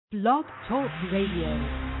Blog Talk Radio.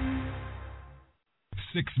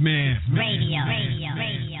 Six Man Radio.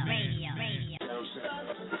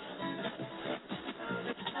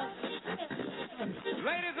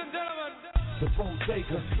 Ladies and gentlemen, the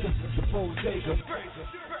Bodega Fresh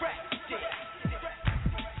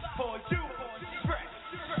for you,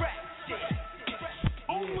 fresh.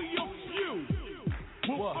 Only a few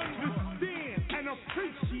will understand and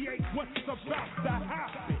appreciate what's about to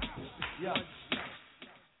happen. Yeah.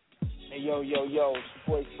 Hey, yo, it's your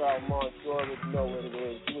boy Sherrod. You already know what it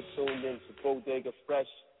is. You were tuned in to Bodega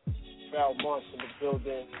Fresh. Sherrod in the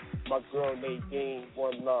building. My girl Nadine,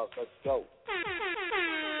 one love. Let's go.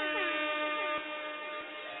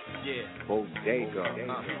 Yeah. Bodega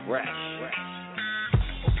Fresh.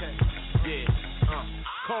 Okay. Yeah.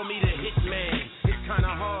 Call me the hitman. It's kinda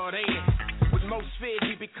hard, ain't it? With most fears,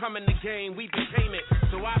 we becoming the game, we became it.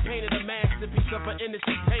 So I painted a masterpiece of an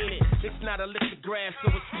innocent painted. It's not a lithograph,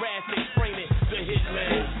 so it's graphic. Frame it, the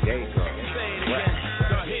hitman. Bodega Say it again,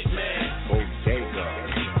 the hitman. Bodega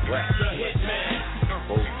Fresh. The hitman.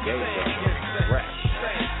 Bodega Fresh.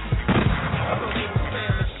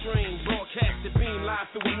 Broadcasted beam live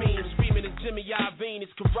through a meme, screaming as Jimmy Iovine,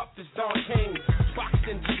 it's corrupt as Don King. Boxed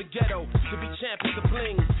into the ghetto to be champions of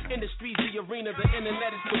bling. Industry's the arena, the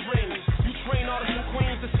internet is the ring. You train artists and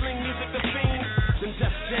queens to sling music to fiends. Then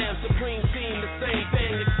Def Jam, Supreme Team, the same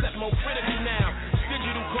thing, except more critical now.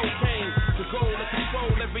 Digital cocaine, the goal to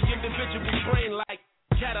control every individual's brain like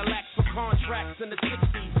Cadillacs for contracts in the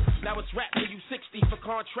 60s. Now it's rap for you 60 for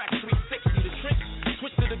contracts 360. The trick,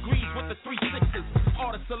 switch the degrees with the 3/6s.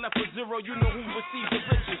 Artists are left with zero, you know who receives the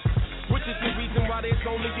riches. Which is the reason why there's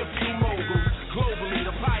only a few moguls. Globally,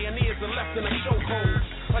 the pioneers are left in a chokehold.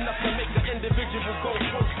 Enough to make an individual go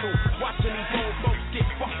postal. Watching these old folks get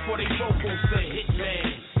fucked for their vocals. The hitman,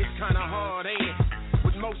 it's kinda hard, ain't it?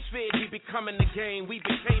 With most fears, we becoming the game, we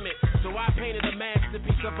became it. So I painted a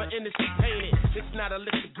masterpiece of an innocent painted. It's not a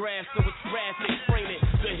lithograph, so it's graphic. Frame it,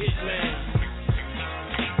 the hitman.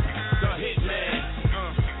 The hitman.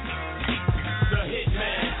 The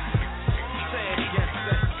hitman. Say it again,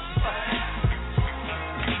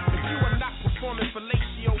 If you are not performing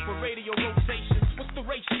fellatio for radio rotation, what's the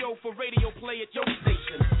ratio for radio play at your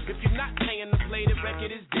station? If you're not paying to play, the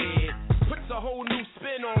record is dead. Puts a whole new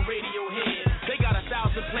spin on Radiohead. They got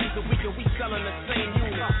 1,000 plays a week and we selling the same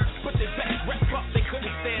unit. But they best rep up, they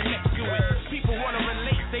couldn't stand next to it. People wanna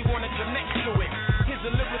relate, they wanna connect to it. Here's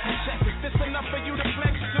a lyrical check, is this enough for you to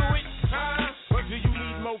flex to it? Huh? Or do you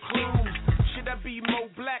need more clues? Should I be more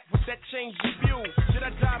black? Would that change your view? Should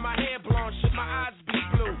I dye my hair blonde? Should my eyes be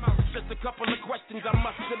blue? Just a couple of questions I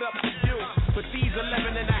mustered up to you. But these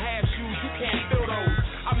 11 and a half shoes, you can't fill those.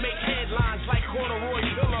 I make headlines like corduroy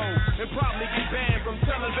pillows. And probably get banned from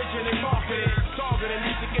television and marketing. Targeting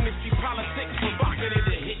music industry politics, provocative.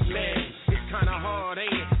 The hitman, it's kinda hard,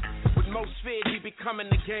 ain't it? With most fears, we becoming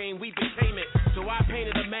the game, we became it. So I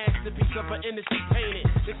painted a masterpiece of an innocent painted.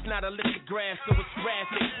 It's not a lithograph, so it's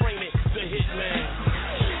graphic. Frame it, the hitman.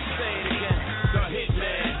 Say it again, the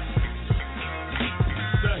hitman.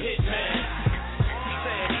 The hitman.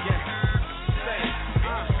 Say it again. Say it.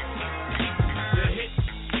 The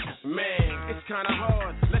hitman. It's kinda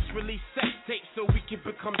hard. Let's release sex tapes so we can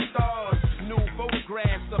become stars. New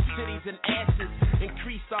photographs of titties and asses.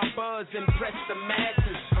 Increase our buzz, impress the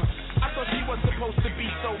masses. I thought she was supposed to be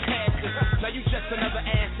so passive. Now you just another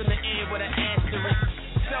ass in the air with an asterisk.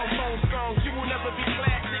 Cell phone songs, you will never be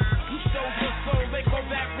classic. You sold your soul, they call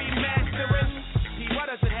that remastering. See, why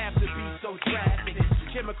does it have to be so drastic?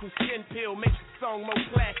 Chemical skin peel makes the song more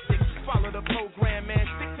plastic. Follow the program, man,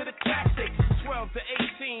 stick to the tactics. 12 to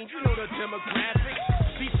 18, you know the demographic.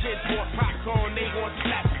 These kids want popcorn, they want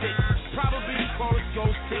slapstick. Probably the chorus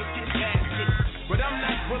goes take your basket. But I'm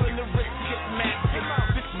not willing to risk it masking.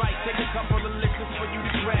 This might take a couple of listens for you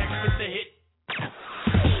to grasp it, the hit.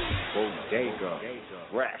 Bodega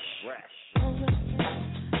Fresh.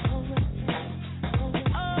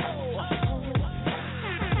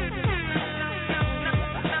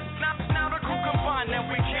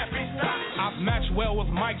 I've matched well with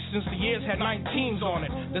Mike since the years had 19s on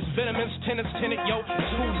it. This venomous tenants tenant, yo,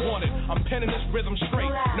 it's who wanted. I'm penning this rhythm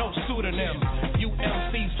straight, no pseudonym. You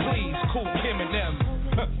MCs, please, cool Kim and them.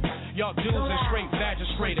 Y'all dudes are straight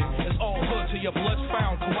magistrated. It's all hood till your blood's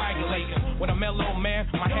found coagulating. When I mellow man,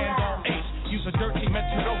 my hand on ace. Use a dirty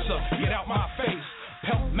mentirosa, get out my face.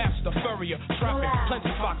 Pelt master furrier, trapping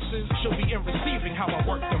plenty foxes. She'll be in receiving how I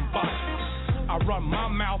work them boxes. I run my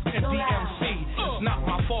mouth and DMC. It's not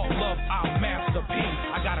my fault, love, I master P.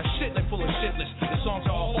 I got a shitlet full of shitless. The songs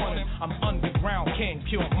are all on it. I'm underground king,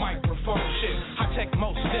 pure microphone shit. High tech,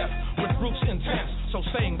 most deaf, with roots intense. So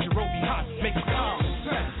saying Jerobi hot makes common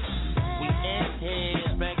sense.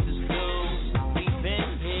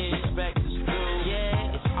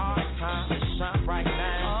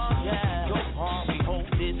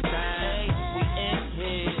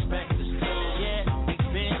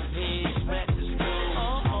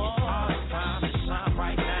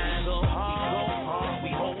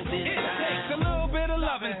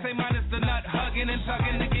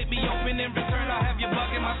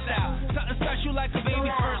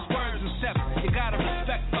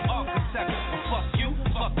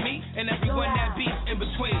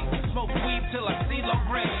 between. Smoke weed till I see low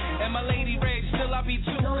grade. And my lady rage, still I be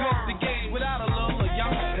too good to gauge. Without a little or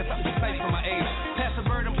young, cause I'm too safe for my age. Pass the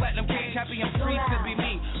bird and platinum cage, happy I'm free to be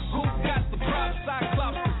me. Who got the props?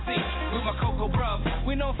 Cyclops to see. With my cocoa brub,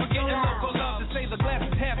 we know for getting local love. To say the glass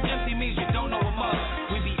is half empty means you don't know a mug.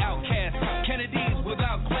 We be outcast, Kennedys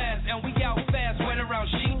without class. And we out fast, went around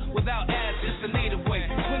sheep without ass. It's the native way.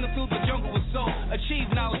 Swinging through the jungle with soul. Achieve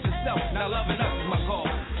knowledge of self. Now loving us is my goal.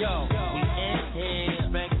 Yo. We in here,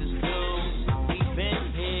 back to school. We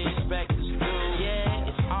been here, back to school. Yeah,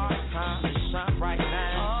 it's our time to shine right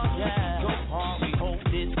now. Yeah, go hard, we hold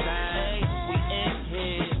this down. We in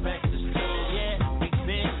here, back to school. Yeah, we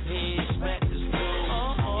been here, back to school.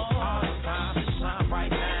 It's our time to shine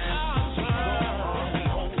right now. Go hard, we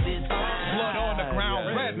hold this down. Blood on the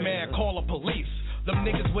ground, red man, call the police. Them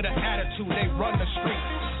niggas with an attitude, they run the streets.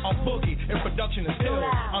 I'm Boogie, and production is ill.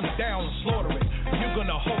 I'm down to slaughter it. You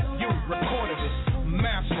gonna hope you recorded it,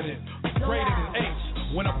 mastered it, graded an ace.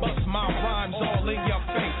 When I bust my rhymes all in your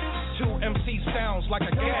face. 2 MC sounds like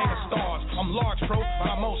a gang of stars. I'm large, bro,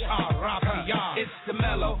 by most rap-a-thon. It's the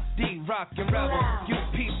melody, rock and rebel. You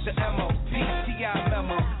peep the M.O.P.T.I.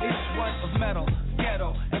 memo. It's one of metal,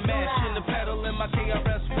 ghetto, and mashing the pedal in my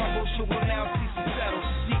KRS rumble. She will now cease to settle.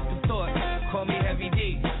 Deep in thought, call me Heavy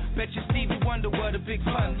D. Bet you Stevie wonder what a big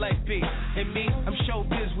fun life be. And me, I'm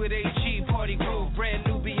showbiz with AG, party groove, brand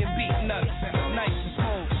new being beat nuts, nice and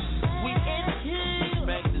smooth. We in here,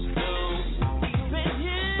 back to school. We been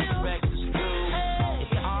here, back to school.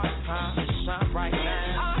 It's our time to shine right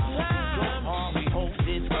now. Go hard, we hold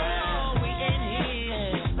this down. We in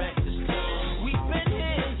here, back to school. We been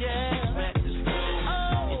here, yeah, back to school.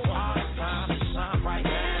 It's our time to shine right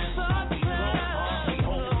now. Go hard, we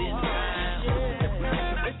hold this down.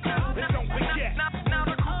 Don't forget. Now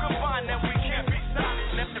the crew combined, then we can't be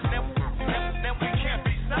stopped. Then we can't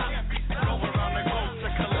be stopped. Go around the globe to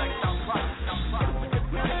collect our props.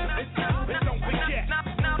 Don't forget.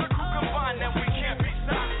 Now the crew combined, then we can't be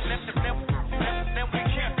stopped. Then we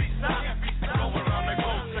can't be stopped. Go around the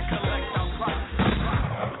globe to collect our props.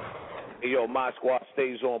 Yo, my squad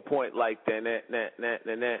stays on point like that.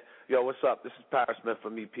 Yo, what's up? This is Paris Smith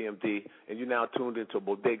from EPMD, and you're now tuned into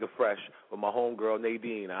Bodega Fresh with my homegirl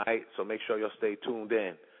Nadine, all right? So make sure y'all stay tuned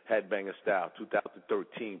in. Headbanger Style,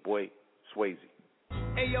 2013, boy, Swayze.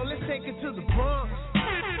 Hey, yo, let's take it to the Bronx.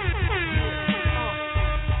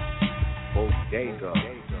 Bodega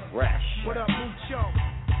Fresh. What up, Mucho?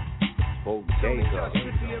 Bodega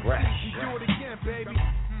Fresh. Do it again, baby.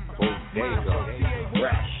 Bodega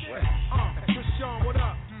Fresh. Krishan, what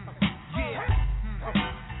up? Yeah.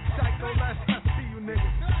 Psycho, last I see you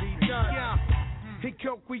niggas. Yeah. He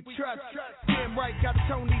coke we trust. Damn right, got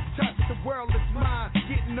Tony's touch. The world is mine.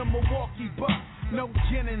 Getting the Milwaukee Bucks. No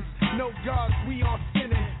Jennings, no guards, we all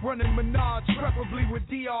sinning. Running Menage, preferably with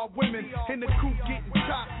DR women. In the coupe getting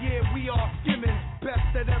top, yeah, we all skimming. Best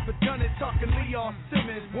that ever done it, talking Leon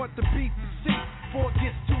Simmons. Want the beef to see before it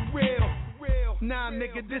gets too real. Nah,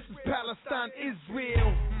 nigga, this is Palestine,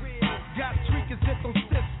 Israel. Got tweakers that don't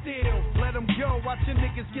sit still. Let them go, watch your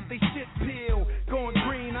niggas get they shit peeled. Going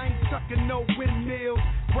green, I ain't sucking no windmills.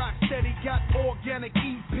 Rock steady, got organic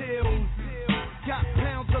E-pills. Got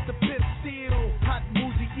pounds of the pit steel. Hot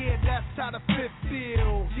Woozy, yeah, that's how the fifth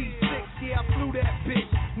feel. G6, yeah, I flew that bitch.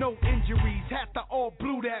 No injuries, had to all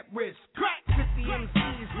blew that wrist. Crack 50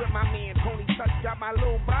 MCs with my man Tony Touch. Got my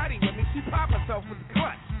little body with me, she pop herself with the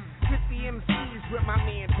clutch. 50 MCs with my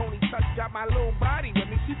man Tony Touch. Got my little body with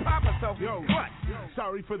me, she pop herself with the clutch.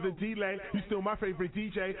 Sorry for the delay, you still my favorite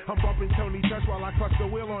DJ. I'm bumping Tony Touch while I clutch the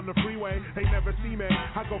wheel on the freeway. They never see me,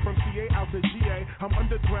 I go from CA out to GA. I'm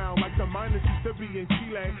underground like the miners used to be in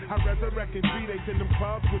Chile. I resurrect in 3 days in them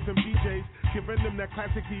clubs with them DJs, giving them that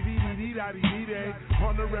classic DVD-da-dee-dee-day.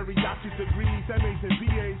 Honorary doctor's degrees, MAs and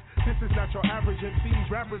BAs. This is not your average MCs,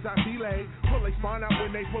 rappers I delay. Pull they spawn out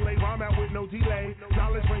when they pull they rhyme out with no delay.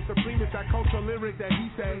 Knowledge reigns supreme, it's that cultural lyric that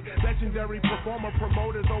he say. Legendary performer,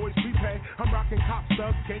 promoters always prepay. I'm rocking cop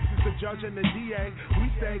stuff, gangsters, the judge and the DA. We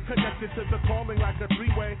stay connected to the calling like a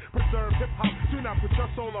three-way. Preserve hip-hop, do not put your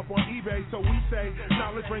soul up on eBay. So we say,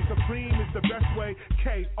 knowledge reigns supreme is the best way.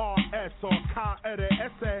 KRS or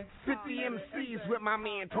K-E-D-S-A. 50 MCs with my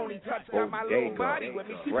man Tony Touch. Got my little body with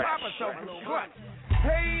me, she pop herself in the clutch.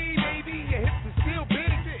 Hey, baby, your hips are still big.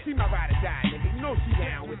 She my ride or die, nigga. You know she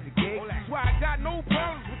down with the gig. That's why I got no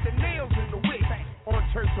problems with the nails in the wig. On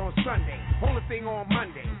church on Sunday, only thing on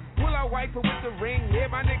Monday. Will I wipe her with the ring? Yeah,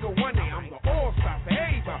 my nigga, one day. I'm the all-star for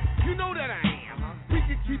everybody. You know that I am. We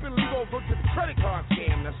can keep it legal, go to the credit card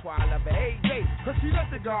scam. That's why I love her every day, cause she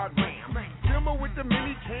let the guard ram. Simmer with the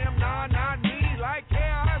mini cam, nah, not me. Like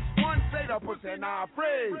KRS-One, say the pussy, nah,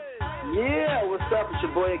 afraid. Yeah, what's up? It's your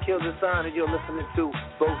boy Akil Hassan, and you're listening to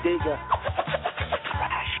Bodega.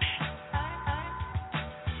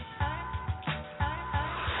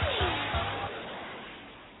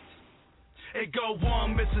 It go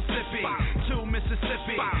 1 Mississippi, 2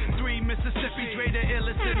 Mississippi, 3 Mississippi, Dre the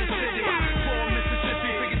illest in the city. 4 Mississippi,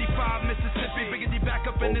 Biggity 5 Mississippi, Biggity back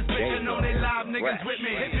up in this bitch and know they live niggas with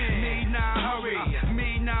me. Me now hurry,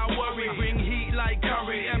 me now worry, bring heat like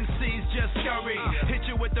curry. MCs just scurry, hit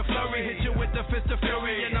you with the flurry, hit you with the fist of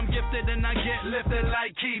fury, and I'm gifted and I get lifted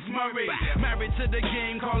like Keith Murray. Married to the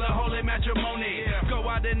game, call it holy matrimony. Go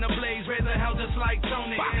out in the blaze, raise the hell just like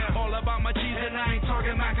Tony. All about my cheese and I ain't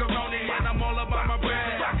talking macaroni, and I'm all about my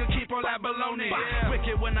bread, so I can keep all that baloney.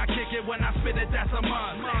 Wicked when I kick it, when I spit it, that's a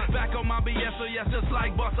must. Back on my BS, so yes, just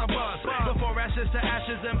like bust a bus. Before ashes to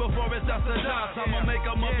ashes and before it's dust to dust, I'ma make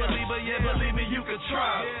them a believer, yeah, believe me, you can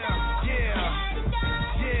trust.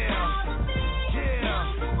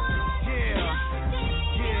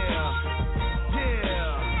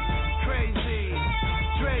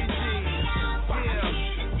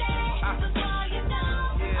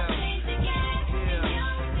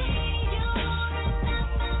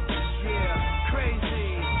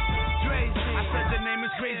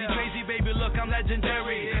 I'm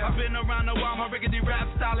legendary. I've been around a while, my rickety rap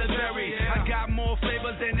style is very. I got more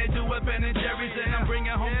flavors than they do at Ben and Jerry's, and I'm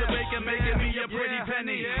bringing home the bacon, making me a pretty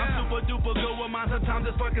penny. I'm super duper good with mine, sometimes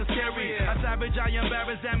it's fucking scary. A savage, I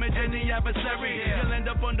embarrass, damage any adversary. You'll end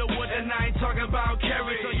up under wood, and I ain't talking about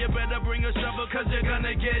carry. So you better bring a shovel, cause you're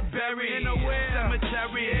gonna get buried in a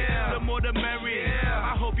cemetery. The more the merry.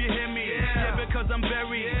 I hope you hear me. Yeah, because I'm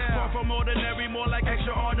very far from ordinary, more like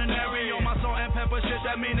extraordinary. On my salt and pepper shit,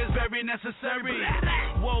 that mean it's very necessary.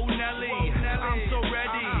 Whoa, Nelly, I'm so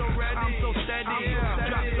ready, I'm so steady,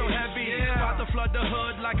 drop so heavy, about to flood the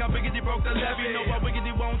hood like I Biggity broke the levee. No, I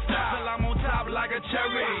Biggity won't stop till I'm on top like a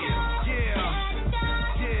cherry.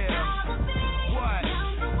 What?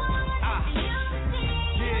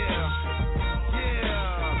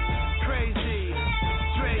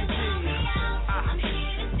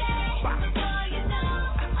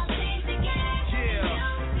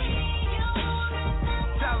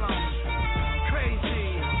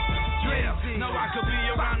 Crazy, no, I could be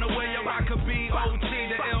around the way, or I could be OT,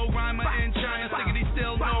 the ill rhymer in China. Stiggity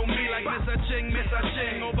still know me like Mr. Ching,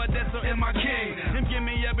 over Deso in my king. Him give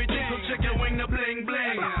me everything, so chicken wing the bling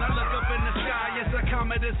bling. Now look up in the sky, it's a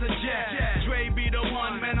comet, it's a jet. Dre be the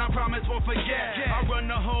one, man, I promise won't forget. I run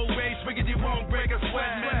the whole race, Riggedy won't break a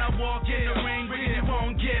sweat. When I walk in the ring, Riggedy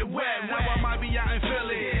won't get wet. Now I might be out in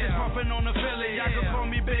Philly, just puffing on the Philly. I could call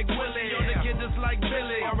me Big Willie, yo, the kid just like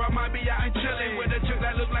Billy. Or I might be out in Chile with a chick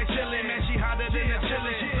that look like chili, man, she hotter than a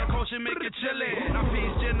chili. She's a culture, make it chilly. I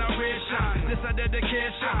feast generation, this a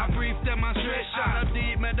dedication, a brief demonstration, a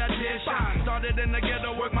deep meditation. Started in the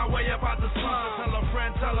ghetto, work my way up out the slums. Tell a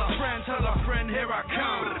friend, tell a friend, tell a friend, here I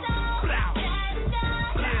come. Blow.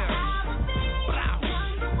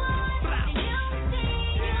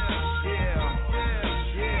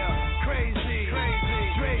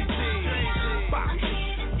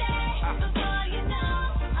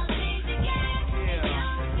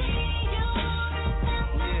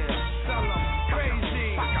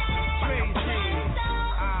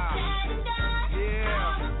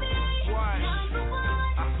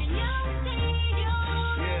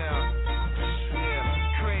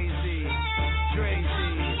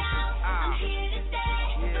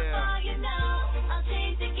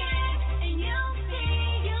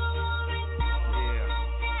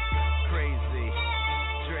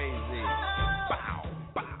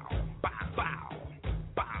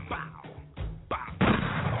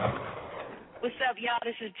 What's up, y'all?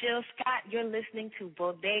 This is Jill Scott. You're listening to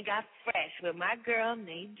Bodega Fresh with my girl,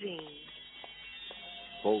 Nadine.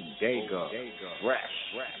 Bodega Fresh.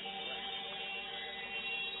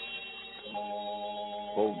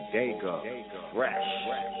 Bodega Fresh.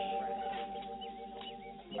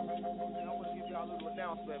 I want to give y'all a little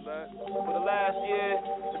announcement, man. For the last year,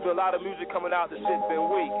 there's been a lot of music coming out. The shit's been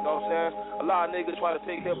weak, you know what I'm saying? A lot of niggas try to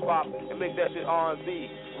take hip-hop and make that shit R&B,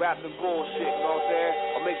 rap and bullshit, you know what I'm saying?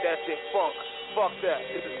 Or make that shit funk. Fuck that.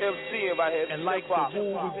 This is MCing right here. And like the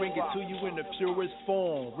rule, we bring it to you in the purest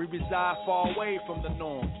form. We reside far away from the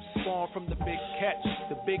norm. Spawn from the big catch,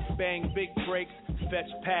 the big bang, big breaks. Fetch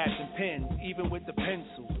pads and pens, even with the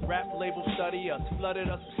pencils. Rap label study us, flooded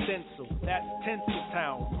us with stencils. That's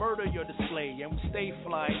Tinseltown, murder your display, and we stay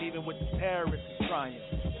flying even with the terrorists trying.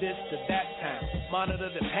 This to that town, monitor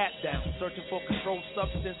the pat down, searching for controlled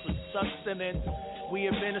substance with sustenance. We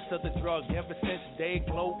administer the drug ever since day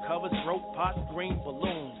glow covers, rope pots, green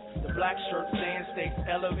balloons. The black shirt saying states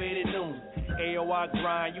elevated noon. AOI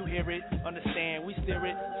grind, you hear it, understand, we steer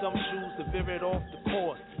it. Some choose to veer it off the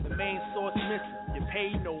course. The main source missing. You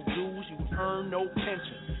pay no dues, you earn no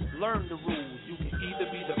pension. Learn the rules. You can either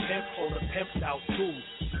be the pimp or the pimped out tools.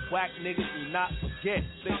 Whack niggas do not forget.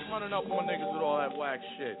 Stop running up on niggas with all that whack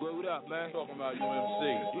shit. What up, man? Talking about you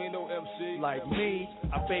MC. You ain't no MC. Like me,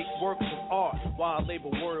 I bake works of art while I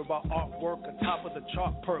label word about artwork on top of the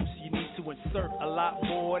chart perks. You need to insert a lot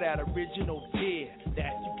more of that original gear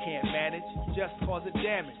that you can't manage. Just cause it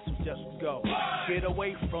damage. So just go. Get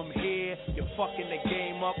away from here. You're fucking the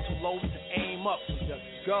game up. Too low to aim up. So just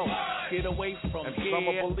go. Get away from and here. And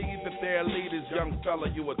some will believe that they're leaders. Young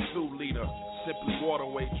fella, you a 2-liter. Simply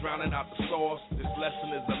waterway, drowning out the sauce. This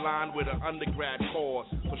lesson is aligned with an undergrad course.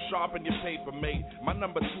 So sharpen your paper, mate. My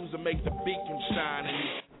number 2's to make the beacon shine.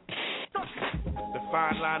 And the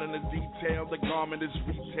fine line in the detail, the garment is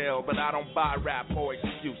retail, but I don't buy rap or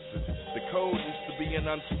excuses. The code used to be an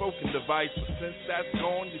unspoken device, but since that's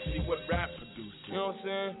gone, you see what rap produces. You know what I'm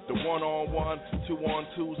saying? The 1-on-1s,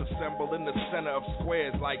 2-on-2s assembled in the center of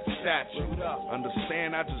squares like statues.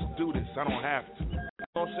 Understand, I just do this, I don't have to.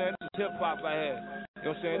 You know what I'm saying? This is hip-hop I had. You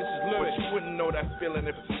know what I'm saying? This is lyrics. But you wouldn't know that feeling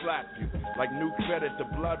if it slapped you. Like new credit, the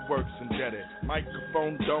blood works indebted.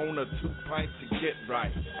 Microphone donor, 2 pints to get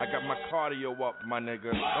right. I got my cardio up, my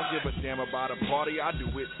nigga. Don't give a damn about a party, I do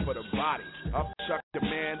it for the body. Up chuck the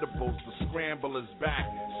mandibles, the scramble is back.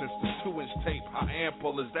 Since the 2-inch tape, how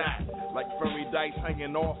ample is that? Like furry dice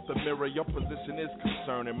hanging off the mirror, your position is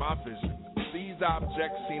concerning my vision. These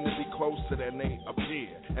objects seem to be closer than they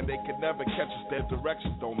appear, and they can never catch us, their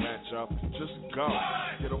directions don't match up. Just go,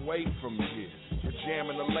 get away from here. You're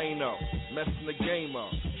jamming the lane up, messing the game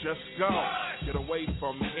up. Just go, get away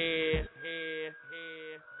from here.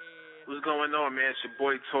 What's going on, man? It's your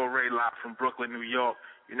boy Torre Lock from Brooklyn, New York.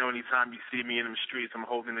 You know, anytime you see me in them streets, I'm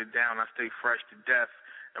holding it down. I stay fresh to death.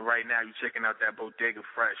 And right now, you're checking out that Bodega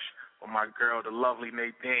Fresh with my girl, the lovely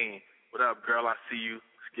Nadine. What up, girl? I see you.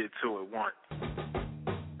 Get to it, one.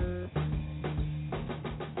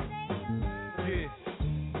 Yeah.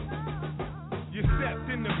 You stepped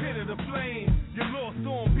in the pit of the flame. You're lost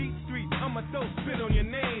on Beat Street. I'ma throw spit on your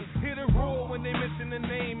name. Hit a roll when they mention the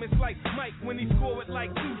name. It's like Mike when he scored with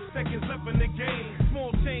like 2 seconds left in the game.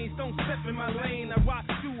 Small change, don't step in my lane. I rock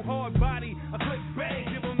too hard body. I click bang,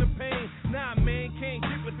 give him the pain. Nah, man, can't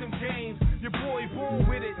get with them games. Your boy born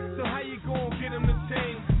with it, so how you gon' get him to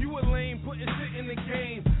change? You a lame, putting shit in the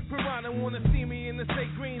game. Piranha wanna see me in the state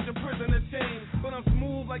greens and prison of change. But I'm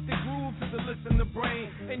smooth like the groove to the listen to brain.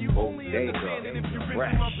 And you only understand it if you've been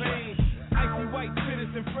through my veins. Icy white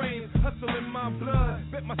citizen frames, hustle in my blood.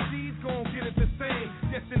 Bet my seeds gon' get it the same.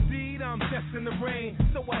 Yes, indeed, I'm destined to reign.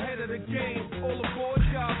 So ahead of the game, all aboard,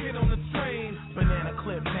 y'all get on the train. Banana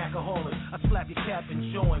clip, alcoholic. I slap your cap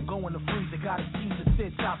and show him. Go in the freezer, got a cheese to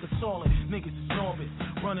sit, top it solid. Niggas is nervous,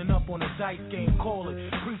 running up on the dice game, call it.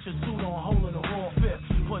 Preacher suit on, holding a raw fifth.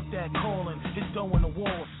 Put that call in, his dough in the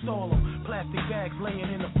wall, stall him. Plastic bags laying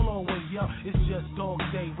in the floorway, yo. It's just dog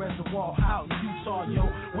day, reservoir out in Utah, yo.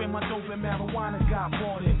 Where my dope and marijuana got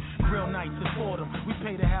bought in. Grill nights at Fordham, we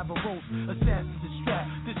pay to have a roast. Assassins is strapped,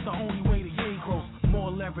 this the only way to yay gross. More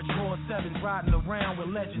leverage, more 7s, riding around with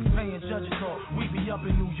legends, paying judges off. We be up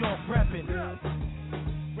in New York reppin'.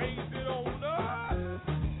 Raise it on up.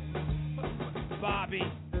 Bobby,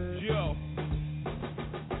 yo.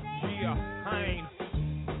 Yeah, Hein.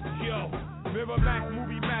 Yo. Mirror Max,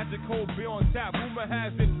 movie magic, cold beer on tap. Rumor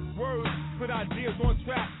has it, words, put ideas on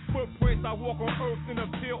track. Footprints, I walk on earth and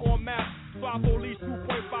appear on map. Swap police,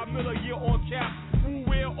 2.5 mil a year on cap. Full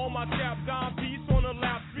wear on my cap, dime piece on the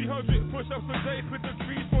lap. 300 push-ups a day, put the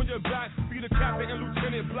trees on your back. Be the captain and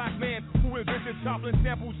lieutenant, black man who invented chopping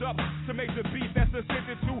samples up to make the beat that's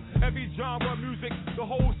ascended to every genre of music, the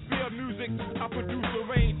whole sphere of music. I produce,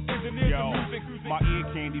 arrange, engineer the music. My ear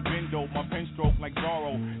candy been dope, my pen stroke like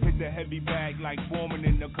Zorro. Hit the heavy bag like Foreman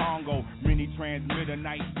in the Congo. Mini transmitter,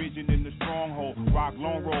 night vision in the stronghold. Rock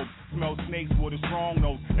long robes, smell snakes with a strong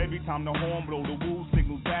nose. Every time the horn blow, the woo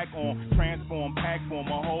signals back on. Transform, pack form,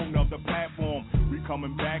 a whole nother platform. We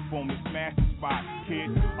coming back from the smash the spot, kid.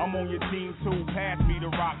 I'm on your team too, pass me the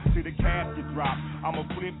rock till the casket drop. I'ma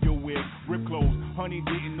flip your wig, rip clothes. Honey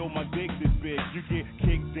didn't know my dick this big. You get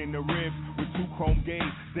kicked in the ribs with 2 chrome gauge.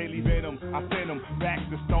 Daily venom, I send them back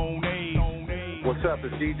to Stone Age. What's up,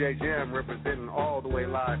 it's DJ Jam representing all the way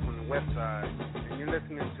live from the west side. And you're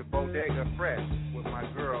listening to Bodega Fresh with my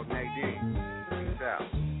girl Nadine. Peace out.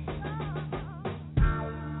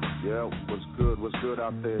 Yeah, what's good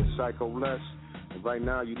out there? Psycho Les. And right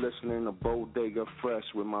now you're listening to Bodega Fresh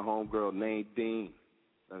with my homegirl Nadine.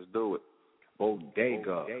 Let's do it.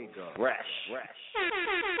 Bodega Fresh.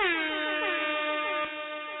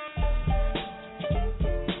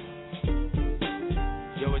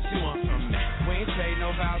 Yo, what you want from me? We ain't trade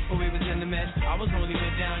no vows before we was in the mess. I was only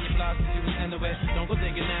went down your blouse cause you was in the west. Don't go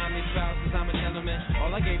thinking now I'm these vows cause I'm a gentleman.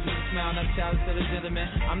 All I gave you was a smile, not a challenge to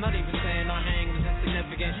legitimate. I'm not even saying our hang was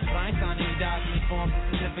insignificant, but I ain't signed any documents, forms, and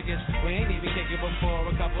certificates. We ain't even kicking before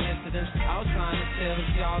a couple incidents. I was trying to chill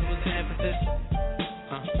if y'all was the emphasis.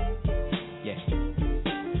 Yeah.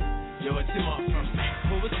 Yo, what you want from me?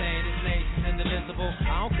 Who was saying this nation's indivisible?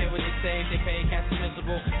 I don't care what they say, if they pay cash is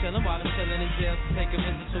miserable. Chillin' while I'm chillin' in jail to take a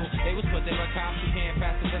visit to. They was put there by cops who can't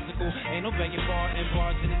pass the physical. Ain't no begging bar and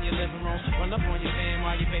barging in your living room. Run up on your fan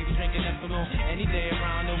while your baby drinking infamous. Any day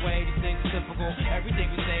around the way, these things are typical. Everything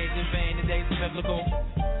we say is in vain, the days are biblical.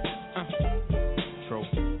 True.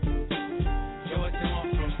 Yo, what you want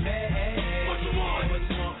from me? What you want? What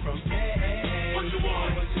you want from me? What you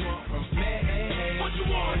want? What you want from me? What you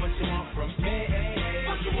want? What you want from me?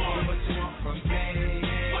 What you want? What you want from me?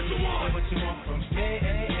 What you want? What you want from me?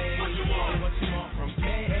 What you want? What you want from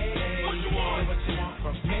me? What you want? What you want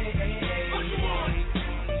from me? What you want?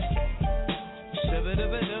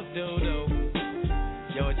 Shibba-dibba-dub-doo-doo.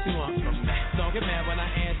 Yo, what you want from me? Don't get mad when I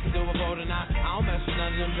answer, do a vote or not. I don't mess with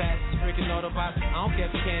none of them bastards, freaking Autobots. I don't care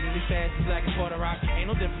if you candy, these asses black as Puerto Rock. Ain't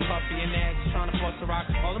no different puppy and ass, just trying to force a rock.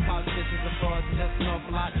 All them politicians are frauds, and that's an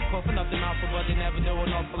awful lot. Coughing up their mouth for what they never do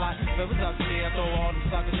an awful lot. If it was up to me, I'd throw all them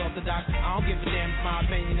suckers off the dock. I don't give a damn if my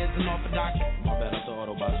opinion is unorthodox. My bad, I thought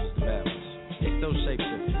Autobots was the bad ones. They still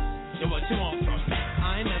shapeshifters. Yo, what you want from me?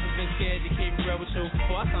 I ain't never been scared to keep it real with you.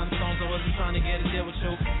 Before I signed the songs, I wasn't trying to get a deal with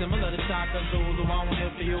you. Similar to Shaka Zulu, I won't hear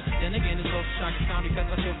for you. Then again, it's also Shaka Town because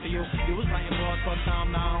I feel for you. You was writing bars for a time,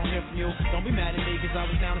 now I don't hear from you. Don't be mad at me cause I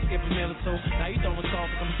was down to skip a meal or two. Now you throwing salt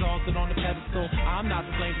cause I'm exalted on the pedestal. I'm not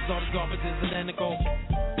to blame cause all the garbage is identical.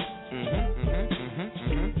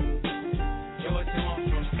 Yo, what you want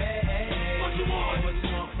from me? What you want? What you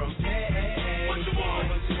want from me? What you want?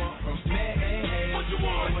 What you want from me? What you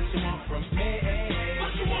want? What you want from me? What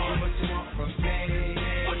you want? What you want from me?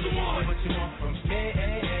 What you want? What you want from me?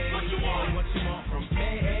 What you want? What you want from me?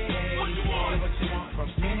 What you want? What you want from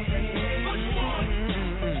me? What you want?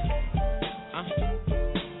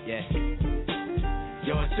 Yeah.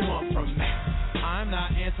 Yo, what you want from me? I'm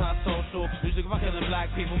not antisocial. Music about killing black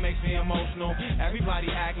people makes me emotional. Everybody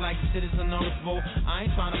act like the shit is unnoticeable. I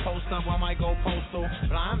ain't trying to post up, I might go postal.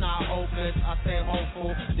 But I'm not hopeless, I stay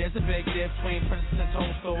hopeful. There's a big difference between Princess and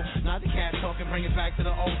Toadstool. Not the cat talking, bring it back to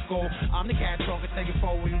the old school. I'm the cat talking, take it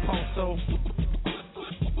forward and postal.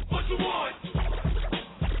 What you want?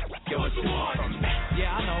 Yo, what you want from me?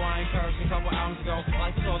 Yeah, I know I ain't cursed a couple hours ago.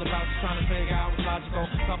 Life is all about just trying to figure out what's logical.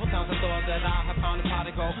 Couple times I thought that I had found a pot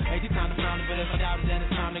to go. Maybe time to found it, but if I doubt it, then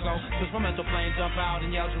it's time to go. Switch my mental plane, jump out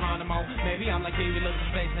and yell Geronimo. Maybe I'm like Pee-wee, looking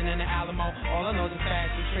for spaceman in the Alamo. All I know is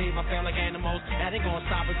fast and treat my fam like animals. That ain't gonna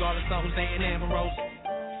stop regardless of who's dating Amber Rose.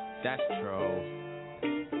 That's true.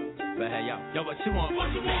 But hey, yo, what you want? What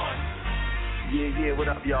you want? Yeah, what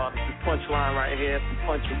up, y'all? This is Punchline right here from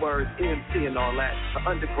Punch Your Words, MC and all that, the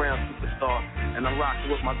underground superstar. And I'm rocking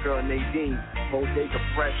with my girl Nadine, Bodega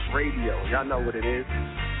Fresh Radio. Y'all know what it is.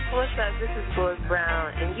 What's up? This is Boyd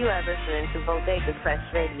Brown, and you are listening to Bodega Fresh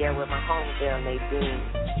Radio with my homegirl Nadine.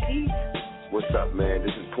 Peace. What's up, man?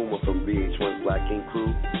 This is Puma from VH1's Black Ink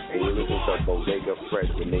Crew, and you're listening to Bodega Fresh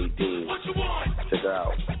with Nadine. Check it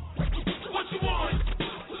out. What you want?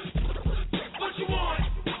 What you want?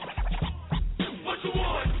 What you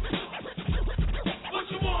want? What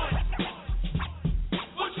you want?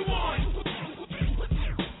 What you want?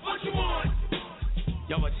 What you want?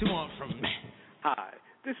 Yo, what you want from me? Hi,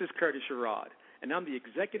 this is Curtis Sherrod, and I'm the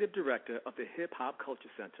Executive Director of the Hip Hop Culture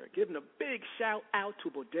Center, giving a big shout out to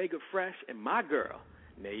Bodega Fresh and my girl,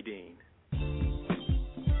 Nadine.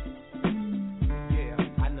 Yeah,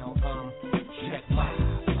 I know, check mic.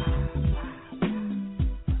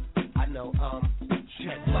 I know,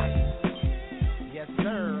 check mic. Yes,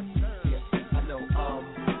 sir. Yeah, I know,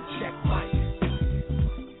 check mic.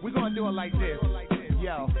 We're gonna do it like this.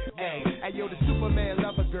 Yo, hey, yo, the Superman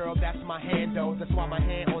lover girl, that's my handle. That's why my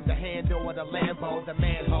hand on the handle of the Lambo, the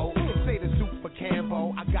manhole. Say the super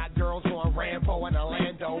Cambo. I got girls on Rambo and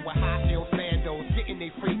Orlando with high heel sandals, getting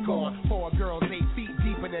they freak on. 4 girls 8 feet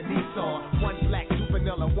deep in a Nissan. One black, 2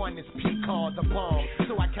 vanilla, one is pecans, a bomb.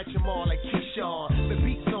 So I catch them all like Keyshawn. The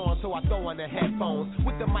beat's on, so I throw on the headphones.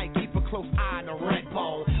 With the mic, keep a close eye on the red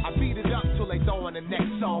bone. I beat it up till they throw in the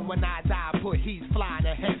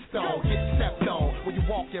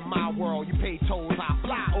world. You pay tolls, I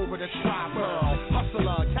fly over the tri-world.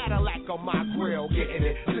 Hustler, Cadillac on my grill, getting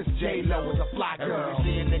it since J-Lo was a fly girl.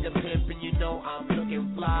 Every see a nigga pimpin', you know I'm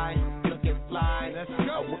looking fly, looking fly. Let's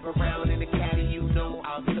go. I whip around in the caddy, you know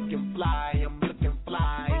I'm looking fly, I'm looking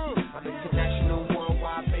fly. I'm international,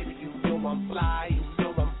 worldwide, baby, you know I'm fly, you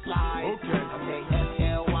know I'm fly. Okay. I'm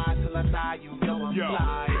A-S-L-Y till I die, you know I'm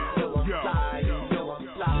fly, you know I'm fly, you know I'm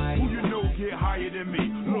fly. Who you know get higher than me?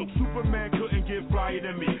 Look, Superman couldn't get flyer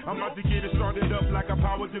than me. I'm about to get it started up like a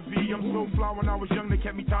power to V. I'm so fly when I was young, they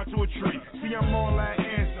kept me tied to a tree. See, I'm all that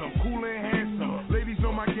handsome, cool and handsome. Ladies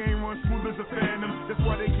know my game run smooth as a phantom. That's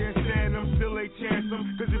why they can't stand them, still they chance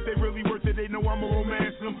them. Cause if they really worth it, they know I'ma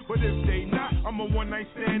romance them. But if they not, I'ma one night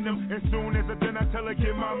stand them. As soon as I done, I tell her,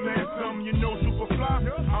 get my man some. You know Superfly,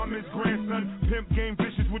 I'm his grandson. Pimp game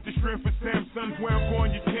vicious with the strength for Samsons. Where I'm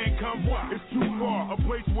going, you can't come. It's too far. A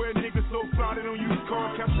place where niggas so fly they don't use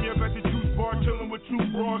cars. Catch me up at the juice bar, chillin' with two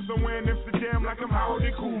bras. Somewhere in Amsterdam like I'm Howard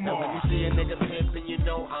and Kumar. Now when you see a nigga pimpin', you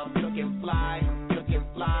know I'm looking fly, looking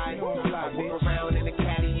fly. I whip around in the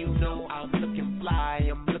caddy, you know I'm looking fly,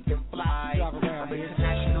 I'm looking fly. I'm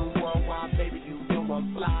international, worldwide, baby, you know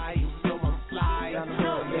I'm fly, you know I'm fly. I'm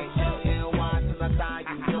A-S-L-Y till I die,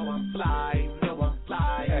 you know I'm fly, you know I'm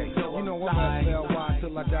fly, You know I'm S-L-Y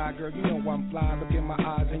till I die, girl. You know I'm fly. Look in my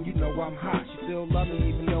eyes and you know I'm hot. She still love me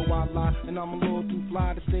even though I lie. And I'm a little too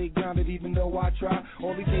fly to stay grounded even though I try.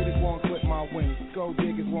 All these haters want to clip my wings. Gold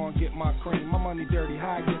diggers want to get my cream. My money dirty,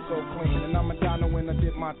 how I get so clean. And I'm a dino when I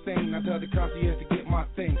did my thing. I tell the concierge to get my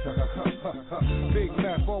things. Big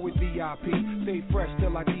meth, always VIP. Stay fresh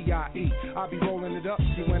till I D-I-E. I be rolling it up.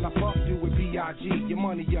 See when I puff, do it B-I-G. Your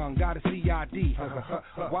money young, got a C-I-D.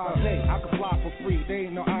 Wild day, I can fly for free. They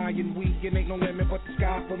ain't no iron weak. It ain't no limit but the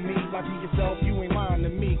sky for me. Lie to yourself, you ain't lying to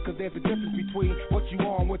me. Cause there's a difference between what you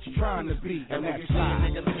are and what you're trying to be. And when you see a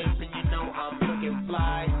nigga pimpin', you know I'm looking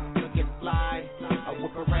fly, looking fly. I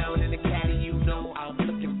whip around in the caddy, you know I'm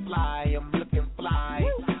looking fly, I'm looking fly.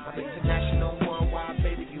 I'm international, worldwide,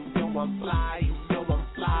 baby, you know I'm fly, you know I'm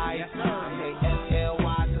fly. I'm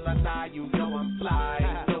A-S-L-Y till I die, you know I'm fly,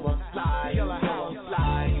 you know I'm fly, you know I'm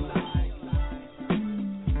fly.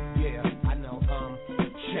 Yeah, I know,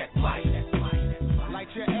 check light. Light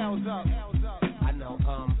your L's up. I know,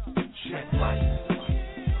 check light.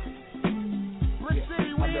 Brick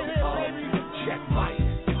City, we in here, baby. Check light.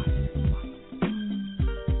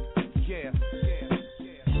 Yeah.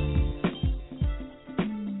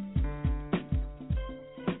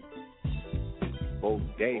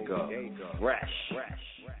 Bodega Fresh.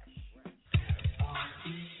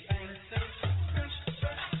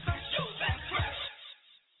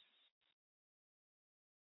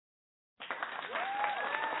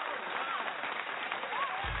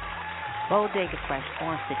 Bodega Fresh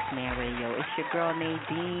on 6-Man Radio. It's your girl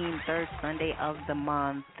Nadine, third Sunday of the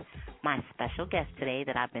month. My special guest today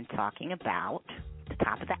that I've been talking about at the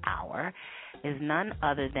top of the hour is none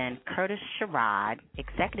other than Curtis Sherrod,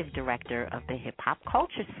 Executive Director of the Hip Hop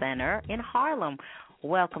Culture Center in Harlem.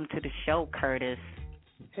 Welcome to the show, Curtis.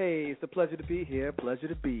 Hey, it's a pleasure to be here. Pleasure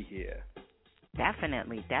to be here.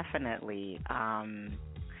 Definitely, definitely.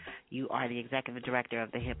 You are the Executive Director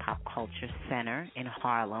of the Hip Hop Culture Center in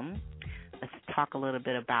Harlem. Let's talk a little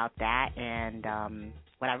bit about that. And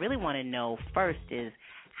what I really want to know first is,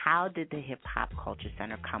 how did the Hip Hop Culture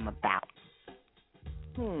Center come about?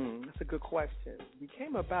 That's a good question. We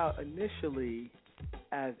came about initially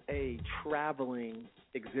as a traveling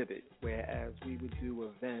exhibit, whereas we would do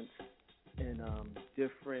events in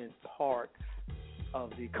different parts of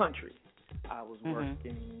the country. I was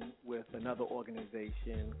working with another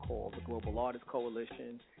organization called the Global Artists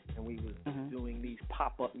Coalition, and we was doing these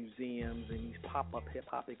pop-up museums and these pop-up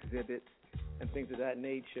hip-hop exhibits and things of that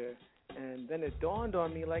nature. And then it dawned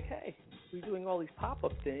on me, like, hey, we're doing all these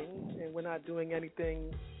pop-up things, and we're not doing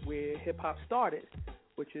anything where hip-hop started,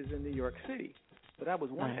 which is in New York City. So that was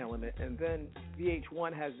one element. And then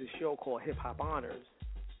VH1 has this show called Hip Hop Honors,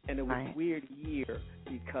 and it was a weird year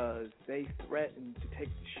because they threatened to take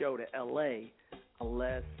the show to L.A.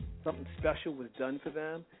 unless something special was done for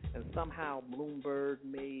them. And somehow Bloomberg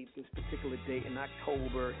made this particular date in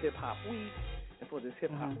October Hip Hop Week. And for this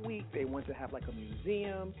Hip Hop Week, they wanted to have like a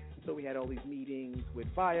museum. So we had all these meetings with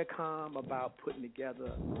Viacom about putting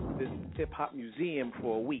together this hip hop museum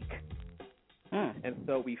for a week. And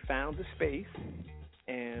so we found the space,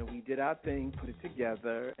 and we did our thing, put it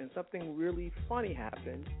together, and something really funny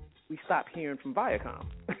happened. We stopped hearing from Viacom.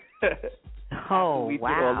 We did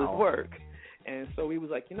all this work. And so we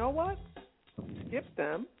was like, you know what? Skip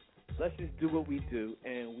them. Let's just do what we do.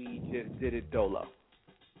 And we just did it dolo.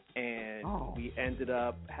 And we ended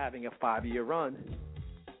up having a 5-year run,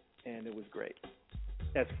 and it was great.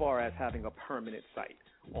 as far as having a permanent site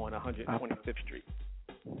on 125th Street.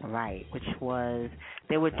 Right, which was,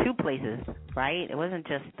 there were two places, right? It wasn't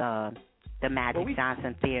just the Magic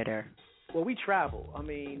Johnson Theater. Well, we travel. I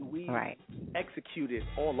mean, we executed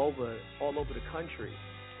all over the country.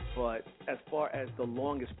 But as far as the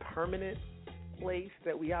longest permanent place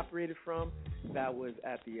that we operated from, that was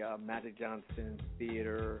at the Magic Johnson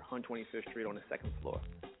Theater, 125th Street on the second floor.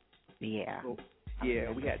 Yeah. So,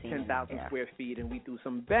 yeah, we had 10,000 square feet, and we threw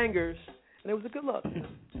some bangers, and it was a good look.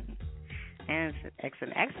 And it's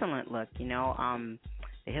an excellent look, you know.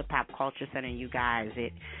 The Hip Hop Culture Center, you guys,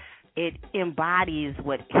 it embodies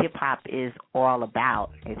what hip hop is all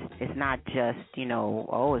about. It's not just, you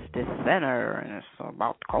know, it's this center and it's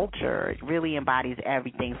about culture. It really embodies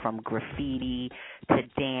everything from graffiti to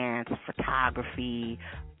dance, photography,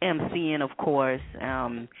 MCing, of course,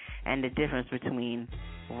 and the difference between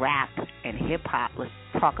rap and hip hop. Let's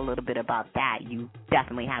talk a little bit about that. You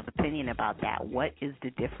definitely have opinion about that. What is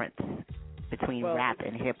the difference between rap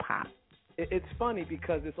and hip hop? It's funny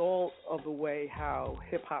because it's all of the way how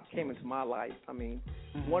hip-hop came into my life. I mean,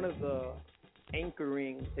 one of the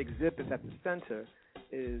anchoring exhibits at the center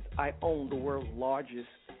is I own the world's largest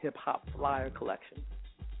hip-hop flyer collection.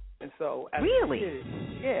 And so as a kid,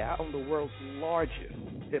 I own the world's largest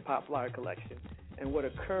hip-hop flyer collection. And what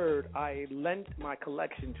occurred, I lent my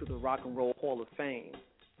collection to the Rock and Roll Hall of Fame.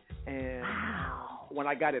 And when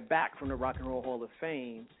I got it back from the Rock and Roll Hall of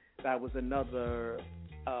Fame, that was another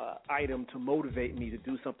item to motivate me to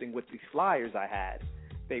do something with these flyers I had.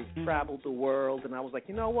 They traveled the world, and I was like,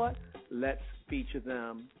 you know what? Let's feature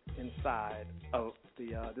them inside of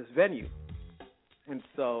this venue. And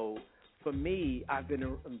so, for me, I've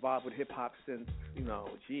been involved with hip hop since, since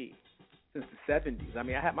the 70s. I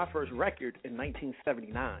mean, I had my first record in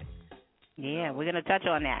 1979. Yeah, we're gonna touch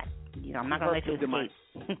on that. You know, I'm not gonna let you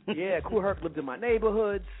escape. Kool Herc lived in my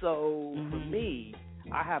neighborhood, so for me,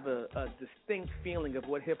 I have a distinct feeling of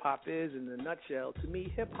what hip-hop is in a nutshell. To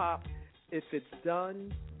me, hip-hop, if it's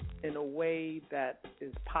done in a way that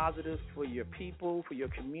is positive for your people, for your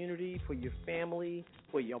community, for your family,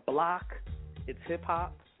 for your block, it's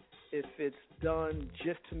hip-hop. If it's done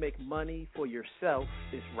just to make money for yourself,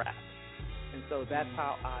 it's rap. And so that's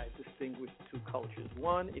how I distinguish the two cultures.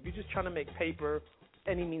 One, if you're just trying to make paper,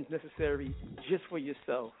 any means necessary, just for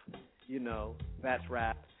yourself, that's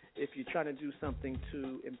rap. If you're trying to do something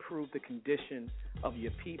to improve the condition of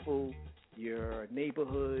your people, your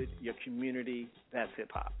neighborhood, your community, that's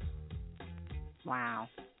hip-hop. Wow,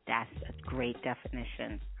 that's a great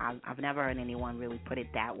definition. I've never heard anyone really put it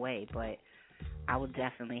that way, but I would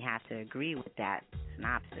definitely have to agree with that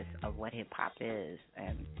synopsis of what hip-hop is.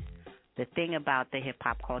 And the thing about the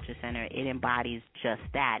Hip-Hop Culture Center, it embodies just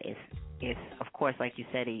that. It's of course, like you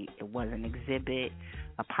said, it was an exhibit,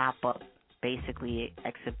 a pop-up, basically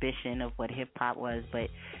exhibition of what hip-hop was, but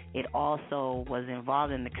it also was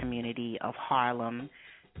involved in the community of Harlem.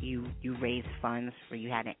 You raised funds you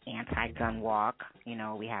had an anti-gun walk. We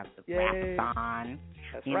have the Rap-a-thon.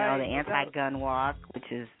 The anti-gun walk,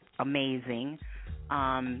 which is amazing.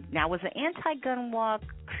 Now, was the anti-gun walk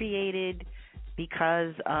created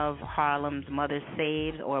because of Harlem's Mother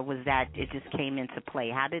Saves, or was that it just came into play?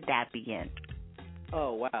 How did that begin?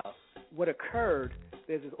 Oh, wow. What occurred,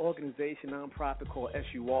 there's this organization, nonprofit called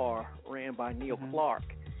SUR, ran by Neil Clark,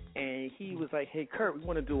 and he was like, hey, Kurt, we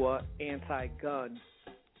want to do an anti-gun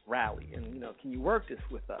rally, and, can you work this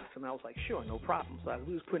with us? And I was like, sure, no problem. So as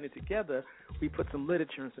we was putting it together, we put some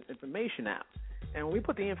literature and some information out. And when we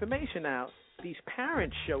put the information out, these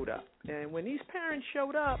parents showed up. And when these parents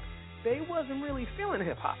showed up, they wasn't really feeling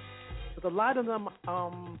hip-hop. But a lot of them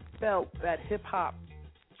felt that hip-hop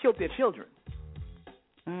killed their children.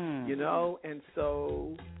 And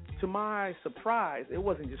so to my surprise, it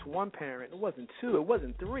wasn't just one parent, it wasn't two, it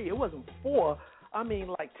wasn't three, it wasn't four. I mean,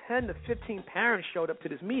 like 10 to 15 parents showed up to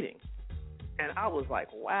this meeting. And I was like,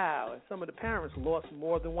 wow. And some of the parents lost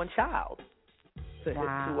more than one child to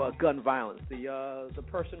gun violence. The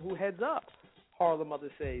person who heads up Harlem Mother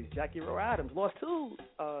Saves, Jackie Rowe Adams, lost two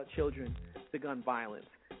children to gun violence.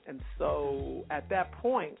 And so at that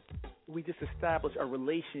point, we just established a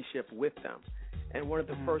relationship with them. And one of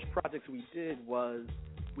the first projects we did was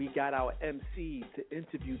we got our MC to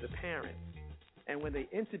interview the parents. And when they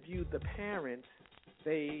interviewed the parents,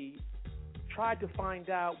 they tried to find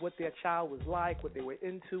out what their child was like, what they were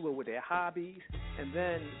into, what were their hobbies. And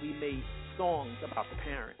then we made songs about the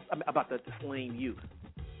parents, about the slain youth,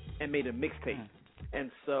 and made a mixtape.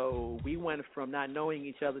 And so we went from not knowing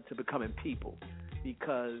each other to becoming people.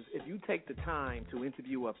 Because if you take the time to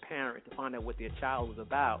interview a parent to find out what their child was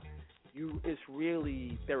about, it's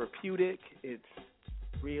really therapeutic. It's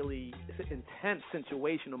really, it's an intense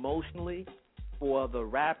situation emotionally for the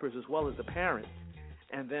rappers as well as the parents.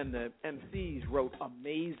 And then the MCs wrote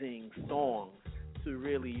amazing songs to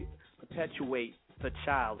really perpetuate the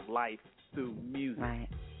child's life through music,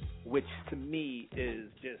 which to me is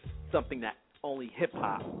just something that only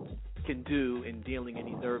hip-hop can do in dealing in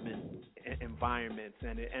these urban environments.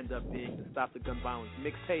 And it ended up being the Stop the Gun Violence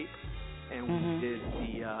mixtape, and we did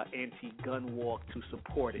the anti-gun walk to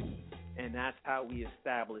support it. And that's how we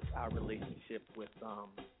established our relationship with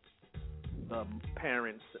the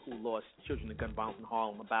parents who lost children to gun violence in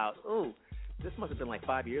Harlem. This must have been like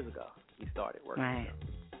 5 years ago we started working. Right.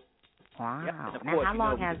 Wow. Yep. And of now, course, how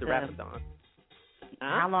long has the Rap-a-thon.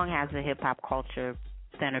 How long has the Hip Hop Culture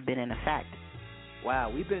Center been in effect?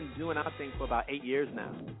 Wow, we've been doing our thing for about 8 years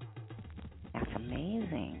now. That's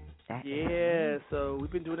amazing. So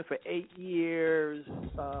we've been doing it for 8 years.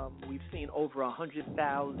 We've seen over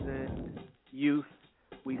 100,000 youth.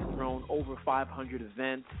 We've thrown over 500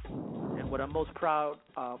 events. And what I'm most proud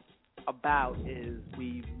about is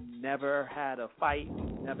we've never had a fight,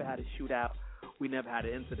 we've never had a shootout, we never had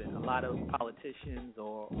an incident. A lot of politicians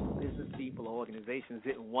or business people or organizations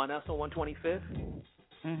didn't want us on 125th.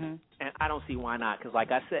 And I don't see why not, because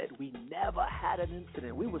like I said, we never had an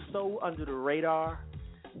incident. We were so under the radar.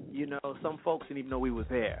 You know, some folks didn't even know we were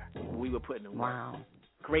there. We were putting in work. Wow.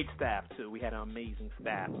 Great staff, too. We had an amazing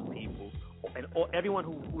staff of people. And everyone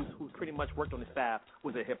who pretty much worked on the staff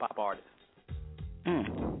was a hip-hop artist.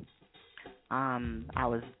 I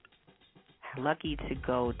was lucky to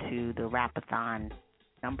go to the Rap-a-thon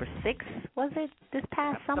number 6, was it, this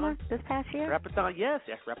past summer, this past year? Rap-a-thon, yes,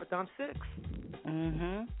 Rap-a-thon 6.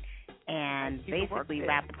 And basically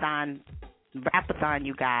Rap-a-thon,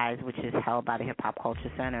 you guys, which is held by the Hip Hop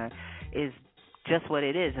Culture Center, is just what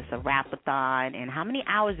it is. It's a rap-a-thon. And how many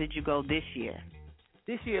hours did you go this year?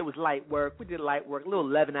 This year it was light work. We did light work, a little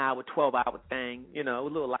 11-hour, 12-hour thing, a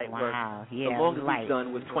little light work. Wow, yeah. The longest we've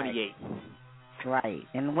done was 28. Right.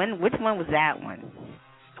 And which one was that one?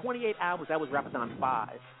 28 hours, that was Rap-a-thon 5,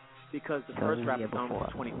 because the first Rap-a-thon was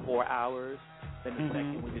 24 hours. Then the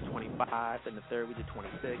second we did 25, then the third we did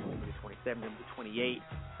 26, then we did 27, then we did 28.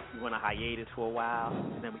 We went on hiatus for a while,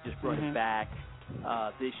 and then we just brought it back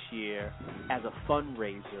this year as a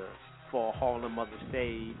fundraiser for Harlem Mother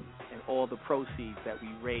Save, and all the proceeds that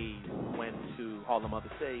we raised went to Harlem Mother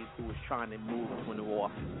Save, who was trying to move to a new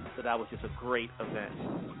office. So that was just a great event.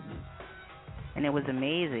 And it was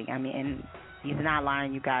amazing. I mean, and he's not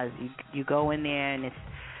lying, you guys. You go in there, and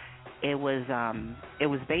it was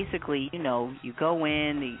basically, you go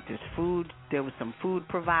in, there's food, there was some food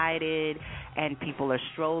provided, and people are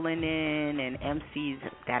strolling in, and MCs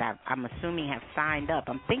that I'm assuming have signed up.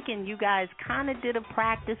 I'm thinking you guys kind of did a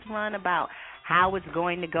practice run about how it's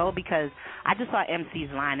going to go, because I just saw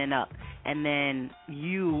MCs lining up, and then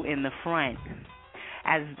you in the front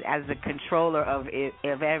as the controller of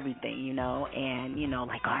everything, and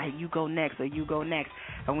like, all right, you go next, or you go next.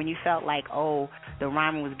 And when you felt like, the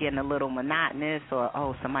rhyming was getting a little monotonous,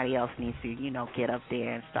 or somebody else needs to, get up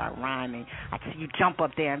there and start rhyming, I see you jump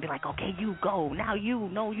up there and be like, okay, you go now, you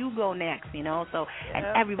go next, So and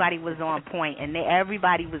everybody was on point, and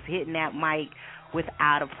everybody was hitting that mic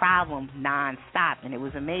without a problem, nonstop, and it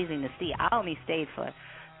was amazing to see. I only stayed for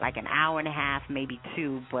like an hour and a half, maybe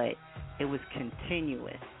 2, but it was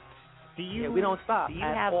continuous. We don't stop. Do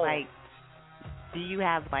you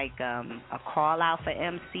have a call out for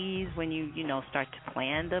MCs when you start to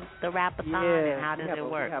plan the rap-a-thon, and how does it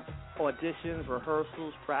work? We have auditions,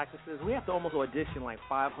 rehearsals, practices. We have to almost audition like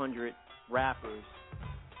 500 rappers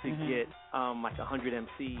to get like 100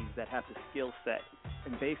 MCs that have the skill set.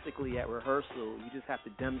 And basically at rehearsal, you just have to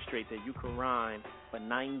demonstrate that you can rhyme for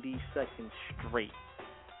 90 seconds straight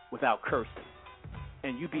without cursing.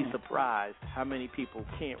 And you'd be surprised how many people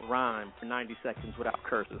can't rhyme for 90 seconds without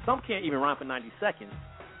cursing. Some can't even rhyme for 90 seconds,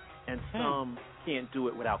 and some can't do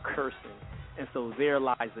it without cursing. And so there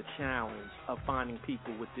lies the challenge of finding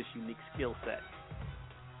people with this unique skill set.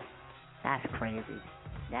 That's crazy.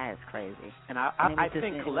 That is crazy. And I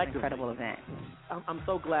think collectively, it was an incredible event. I'm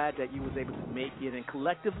so glad that you was able to make it. And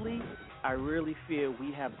collectively, I really feel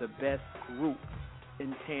we have the best group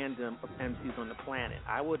in tandem of MCs on the planet.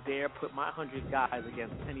 I would dare put my 100 guys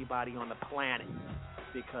against anybody on the planet,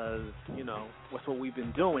 because, that's what we've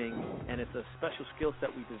been doing, and it's a special skill set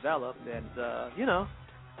we developed, and,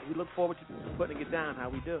 we look forward to putting it down how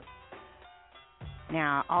we do.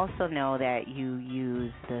 Now, I also know that you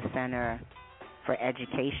use the center for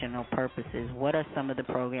educational purposes. What are some of the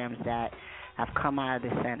programs that have come out of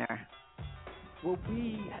the center? Well,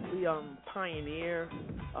 we pioneer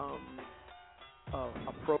a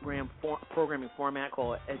programming format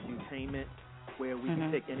called edutainment, where we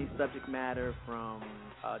can take any subject matter from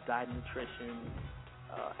diet and nutrition,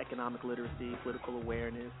 economic literacy, political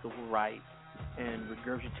awareness, civil rights, and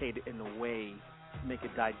regurgitate it in a way to make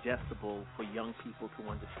it digestible for young people to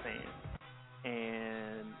understand.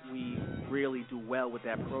 And we really do well with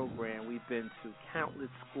that program. We've been to countless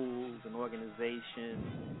schools and organizations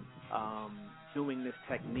doing this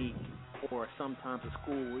technique, or sometimes a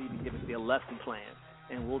school will even give us their lesson plan,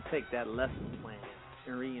 and we'll take that lesson plan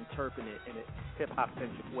and reinterpret it in a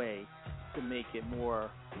hip-hop-centric way to make it more,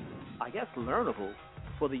 I guess, learnable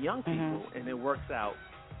for the young people, and it works out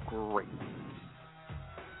great.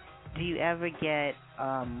 Do you ever get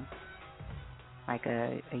like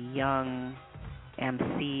a young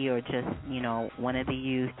MC or just, one of the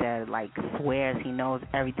youth that like swears he knows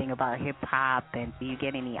everything about hip hop, and do you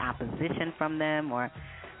get any opposition from them, or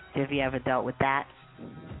have you ever dealt with that?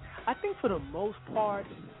 I think for the most part,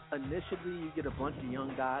 initially you get a bunch of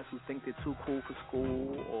young guys who think they're too cool for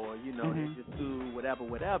school, or they just do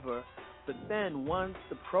whatever. But then once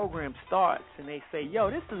the program starts and they say,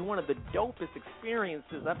 yo, this is one of the dopest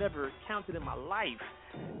experiences I've ever encountered in my life.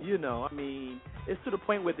 It's to the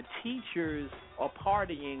point where the teachers are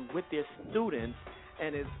partying with their students,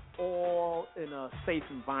 and it's all in a safe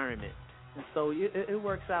environment. And so it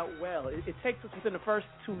works out well. It takes us within the first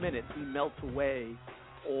 2 minutes, we melt away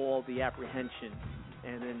all the apprehension,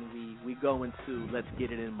 and then we go into let's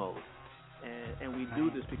get it in mode. And we do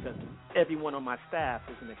this because everyone on my staff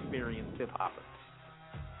is an experienced hip hopper.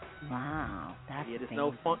 Wow, that's there's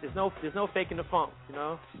no funk. There's no faking the funk.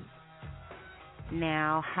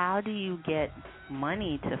 Now, how do you get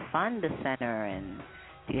money to fund the center, and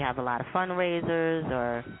do you have a lot of fundraisers,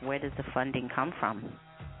 or where does the funding come from?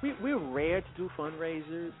 We're rare to do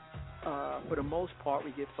fundraisers. For the most part,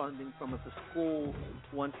 we get funding from if a school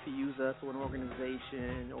wants to use us, or an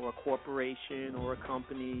organization or a corporation or a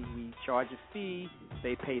company. We charge a fee,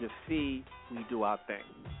 they pay the fee, we do our thing.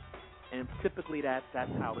 And typically that's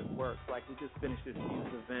how it works. Like we just finished this youth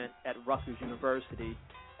event at Rutgers University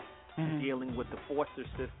dealing with the foster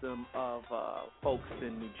system of folks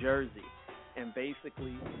in New Jersey. And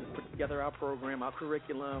basically we just put together our program, our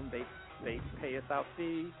curriculum, they pay us our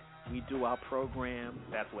fee, we do our program,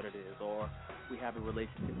 that's what it is. Or we have a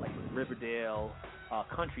relationship like with Riverdale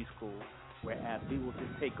Country School, whereas we will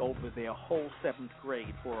just take over their whole 7th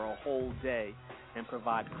grade for a whole day and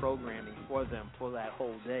provide programming for them for that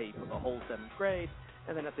whole day, for the whole 7th grade.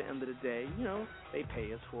 And then at the end of the day, they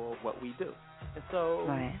pay us for what we do. And so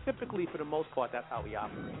typically, for the most part, that's how we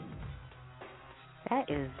operate. That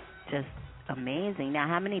is just amazing. Now,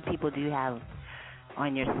 how many people do you have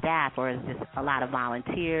on your staff, or is this a lot of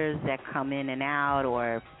volunteers that come in and out,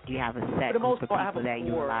 or do you have a set group of people that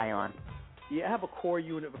you rely on? Yeah, I have a core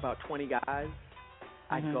unit of about 20 guys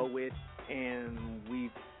I go with, and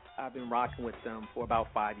I've been rocking with them for about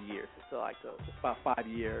 5 years. So it's about 5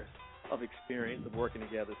 years of experience of working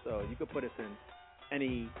together. So you could put us in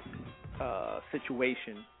any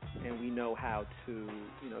situation, and we know how to,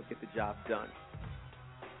 get the job done.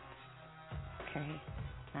 Okay.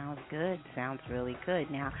 Sounds good. Sounds really good.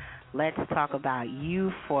 Now, let's talk about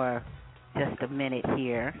you for just a minute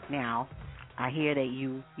here. Now, I hear that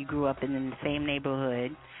you grew up in the same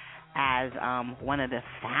neighborhood as one of the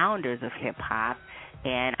founders of hip-hop,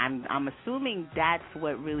 and I'm assuming that's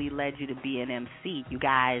what really led you to be an MC. You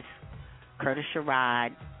guys, Curtis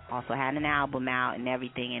Sherrod, also had an album out and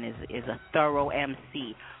everything, and is a thorough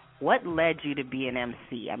MC. What led you to be an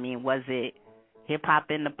MC? I mean, was it hip-hop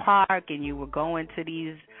in the park and you were going to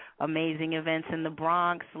these amazing events in the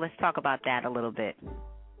Bronx? Let's talk about that a little bit.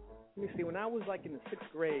 Let me see. When I was in the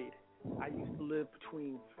 6th grade, I used to live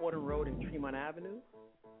between Fordham Road and Tremont Avenue.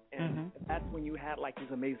 And that's when you had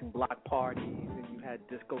these amazing block parties, and you had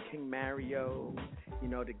Disco King Mario.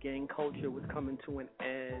 The gang culture was coming to an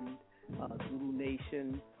end. Zulu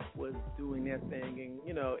Nation was doing their thing,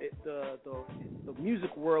 and the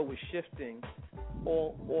music world was shifting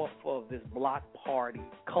all off of this block party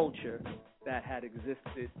culture that had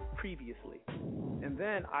existed previously. And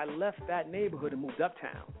then I left that neighborhood and moved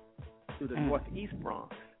uptown to the Northeast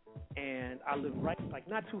Bronx, and I lived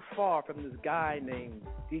not too far from this guy named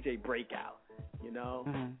DJ Breakout,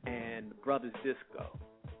 and Brothers Disco.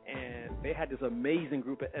 And they had this amazing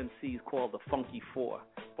group of MCs called the Funky Four.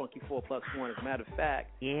 Funky 4 plus 1. As a matter of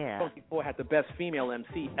fact, Funky 4 had the best female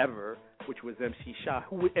MC ever, which was MC Sha,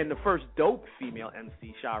 and the first dope female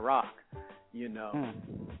MC, Sha Rock,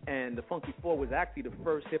 And the Funky 4 was actually the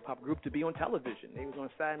first hip-hop group to be on television. They was on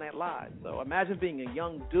Saturday Night Live. So imagine being a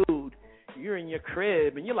young dude, you're in your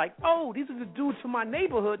crib, and you're like, oh, these are the dudes from my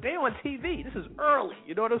neighborhood. They on TV. This is early.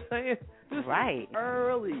 You know what I'm saying? This is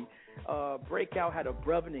early. Breakout had a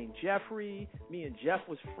brother named Jeffrey. Me and Jeff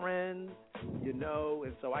was friends, you know,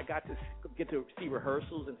 and so I got to get to see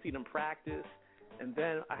rehearsals and see them practice. And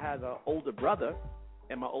then I had an older brother,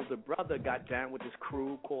 and my older brother got down with this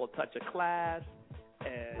crew called Touch of Class.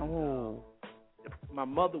 And my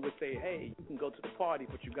mother would say, hey, you can go to the party,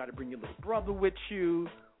 but you got to bring your little brother with you,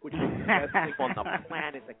 which is the best thing on the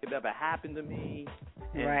planet that could ever happen to me.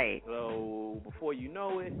 And right. So before you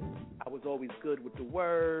know it, I was always good with the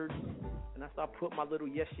words, and I started putting my little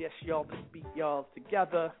yes, yes, y'all, beat y'all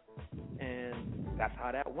together, and that's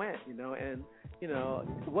how that went, you know. And you know,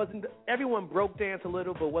 everyone broke dance a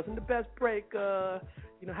little, but wasn't the best break.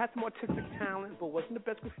 You know, had some artistic talent, but wasn't the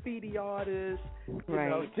best graffiti artist. You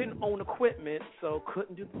know, didn't own equipment, so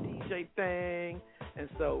couldn't do the DJ thing. And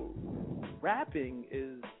so rapping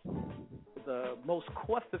is the most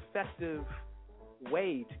cost-effective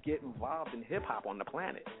way to get involved in hip-hop on the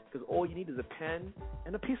planet, because all you need is a pen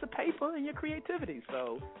and a piece of paper and your creativity.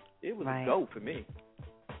 So it was a go for me.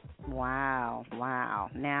 Wow.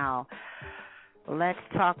 Now, let's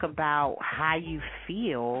talk about how you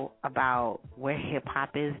feel about where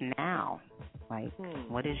hip-hop is now. Like,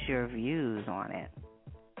 what is your views on it?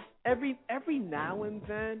 Every now and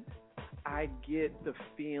then, I get the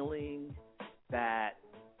feeling that,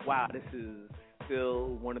 wow, this is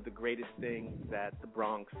still one of the greatest things that the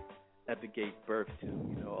Bronx ever gave birth to,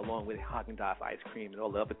 you know, along with Haagen-Dazs ice cream and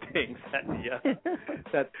all the other things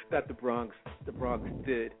that that the Bronx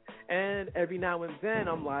did. And every now and then,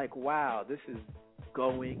 I'm like, wow, this is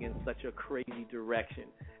going in such a crazy direction.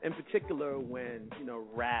 In particular, when you know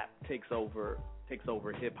rap takes over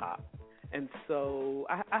hip hop, and so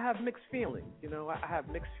I have mixed feelings. You know, I have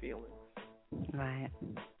mixed feelings. Right.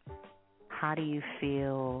 How do you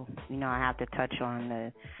feel? You know, I have to touch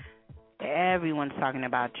on everyone's talking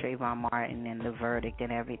about Trayvon Martin and the verdict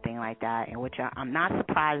and everything like that, and which I'm not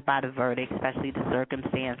surprised by the verdict, especially the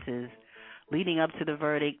circumstances leading up to the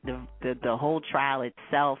verdict, the whole trial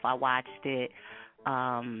itself. I watched it.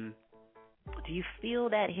 Do you feel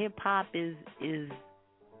that hip hop is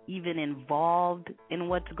even involved in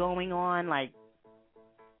what's going on? Like,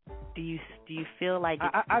 do you feel like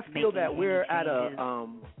I feel that we're at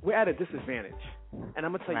a disadvantage, and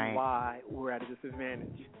I'm gonna tell you why we're at a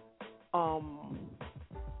disadvantage.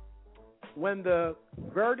 When the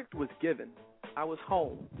verdict was given, I was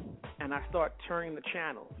home, and I started turning the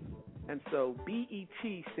channels, and so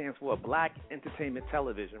BET stands for Black Entertainment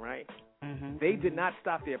Television, right? Mm-hmm. They did not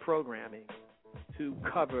stop their programming to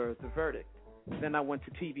cover the verdict. Then I went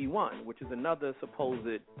to TV One, which is another supposed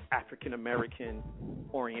African-American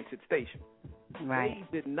oriented station. They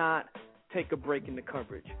did not take a break in the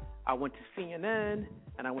coverage. I went to CNN,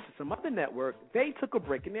 and I went to some other network. They took a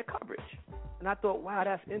break in their coverage. And I thought, wow,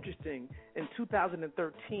 that's interesting. In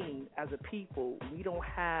 2013, as a people, we don't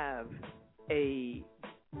have a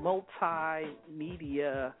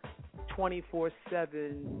multimedia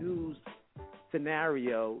 24/7 news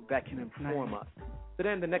scenario that can inform us. So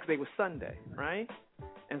then the next day was Sunday, right?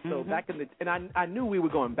 And so I knew we were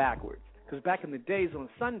going backwards, because back in the days on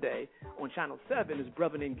Sunday on Channel 7, his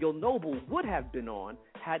brother named Gil Noble would have been on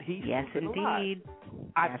had he still been alive.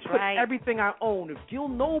 I put everything I own. If Gil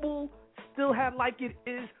Noble still had like it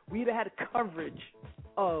is, we'd have had a coverage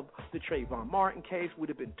of the Trayvon Martin case. We'd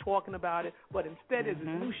have been talking about it. But instead, there's a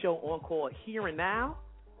new show on called Here and Now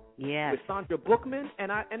with Sandra Bookman,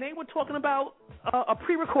 and they were talking about a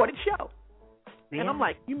pre-recorded show. And I'm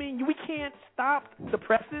like, you mean we can't stop the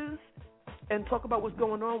presses and talk about what's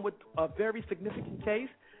going on with a very significant case?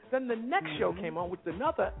 Then the next show came on, which is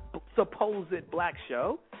another supposed black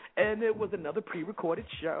show, and it was another pre-recorded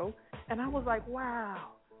show. And I was like, wow,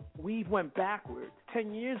 we went backwards.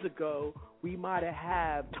 10 years ago, we might have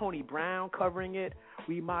had Tony Brown covering it.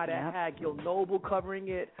 We might have had Gil Noble covering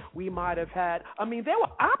it. We might have had, I mean, there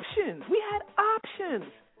were options. We had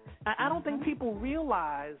options. I don't think people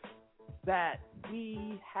realize that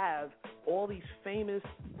we have all these famous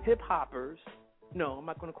hip-hoppers. No, I'm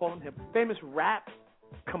not going to call them famous rap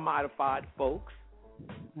commodified folks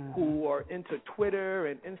who are into Twitter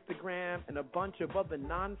and Instagram and a bunch of other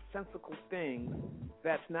nonsensical things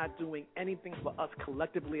that's not doing anything for us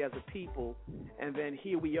collectively as a people. And then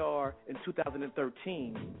here we are in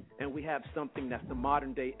 2013, and we have something that's the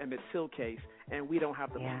modern-day Emmett Till case, and we don't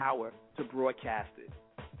have the power to broadcast it.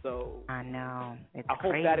 So I know. It's I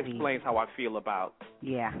hope crazy. that explains how I feel about.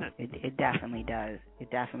 Yeah, it definitely does. It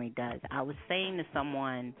definitely does. I was saying to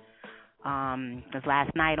someone, because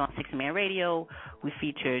last night on 6 Man Radio, we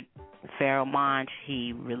featured Pharoah Monch.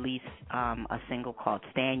 He released a single called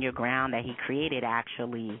Stand Your Ground that he created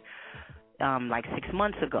actually like 6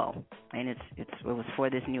 months ago. and it was for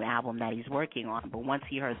this new album that he's working on. But once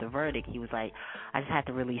he heard the verdict, he was like, I just have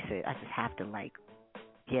to release it. I just have to like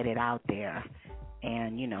get it out there,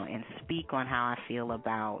 and and speak on how I feel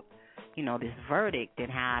about this verdict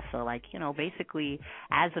and how I feel like basically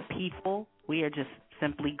as a people we are just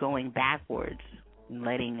simply going backwards, and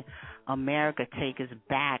letting America take us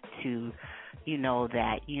back to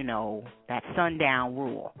that sundown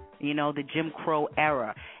rule, the Jim Crow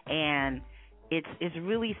era. And it's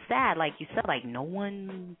really sad, like you said, like no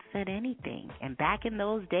one said anything. And back in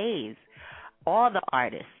those days, all the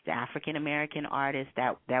artists, the African American artists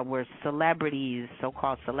that were celebrities,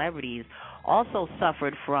 so-called celebrities, also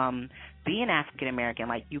suffered from being African American.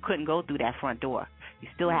 Like you couldn't go through that front door. You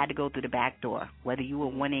still had to go through the back door. Whether you were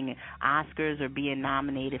winning Oscars or being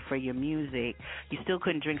nominated for your music, you still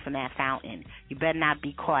couldn't drink from that fountain. You better not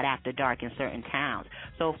be caught after dark in certain towns.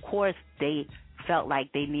 So, of course, they felt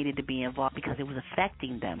like they needed to be involved because it was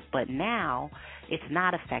affecting them. But now it's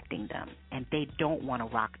not affecting them, and they don't want to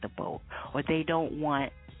rock the boat, or they don't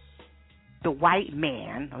want the white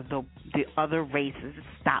man or the other races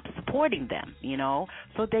stop supporting them,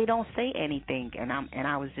 so they don't say anything. And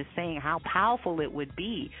I was just saying how powerful it would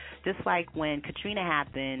be, just like when Katrina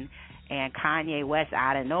happened and Kanye West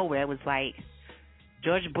out of nowhere was like,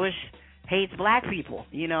 George Bush hates black people,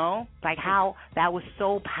 like how that was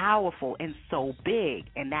so powerful and so big.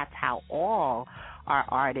 And that's how all our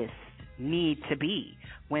artists need to be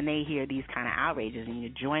when they hear these kind of outrages, and you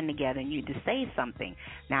join together and you just say something.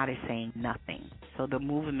 Now they're saying nothing. So the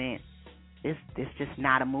movement is just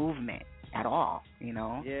not a movement at all,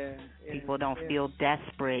 Yeah. People don't feel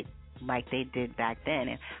desperate like they did back then.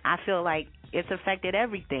 And I feel like it's affected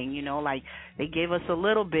everything, like they gave us a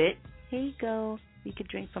little bit. Here you go. You can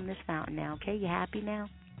drink from this fountain now, okay? You happy now?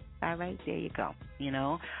 All right, there you go.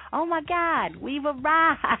 Oh my God, we've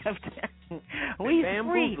arrived. We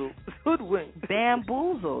free. Hoodwinked.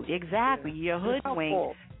 Bamboozled, exactly. You're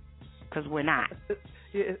hoodwinked because we're not.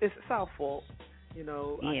 It's our fault,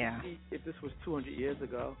 Yeah. If this was 200 years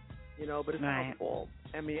ago, but it's right. our fault.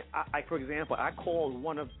 I mean, I for example, I called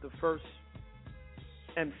one of the first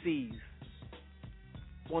MCs,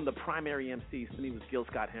 one of the primary MCs to me was Gil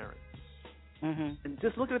Scott-Heron. Mm-hmm. And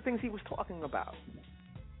just look at the things he was talking about.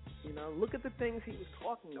 Look at the things he was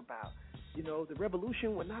talking about. The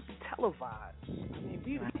revolution would not be televised. I mean,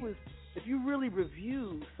 he was, if you really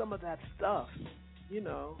review some of that stuff,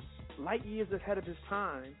 light years ahead of his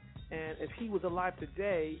time. And if he was alive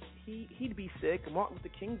today, he'd be sick. Martin Luther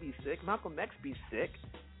King be sick. Malcolm X be sick.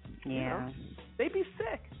 Yeah. They'd be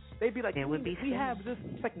sick. They'd be like, we have this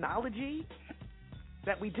technology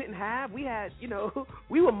that we didn't have. We had,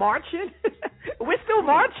 we were marching. We're still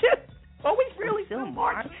marching. Are we really still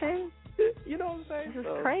marching? You know what I'm saying? This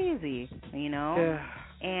is crazy, Yeah.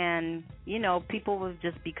 And, people have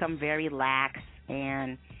just become very lax,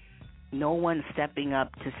 and no one stepping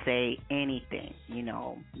up to say anything,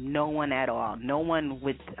 no one at all. No one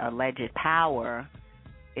with alleged power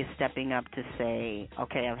is stepping up to say,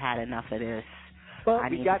 okay, I've had enough of this.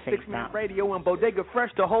 But we got 6-Minute Radio and Bodega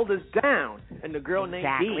Fresh to hold us down, and the girl named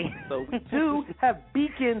Dee. So we do have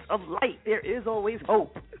beacons of light. There is always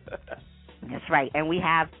hope. That's right. And we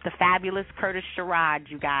have the fabulous Curtis Sherrod,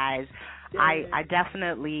 you guys. Yeah. I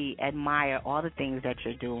definitely admire all the things that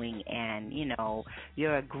you're doing, and,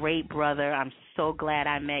 you're a great brother. I'm so glad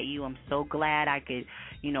I met you. I'm so glad I could,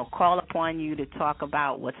 call upon you to talk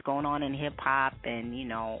about what's going on in hip-hop, and,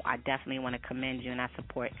 I definitely want to commend you, and I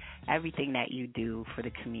support everything that you do for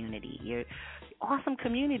the community. You're an awesome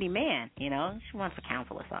community man, You should run for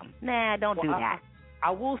council or something. Nah, don't do that. I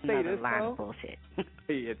will say Another this, line though. Of bullshit.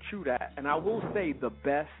 Yeah, true that. And I will say the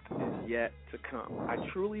best is yet to come. I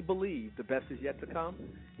truly believe the best is yet to come.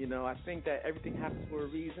 I think that everything happens for a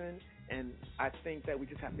reason, and I think that we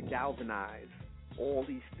just have to galvanize all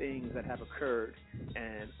these things that have occurred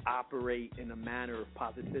and operate in a manner of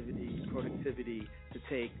positivity, productivity, to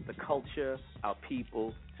take the culture, our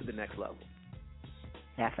people, to the next level.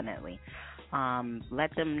 Definitely.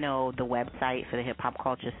 Let them know the website for the Hip Hop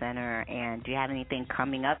Culture Center, and do you have anything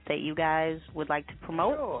coming up that you guys would like to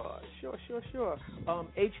promote? Sure.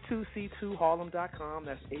 H2C2Harlem.com.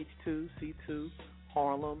 That's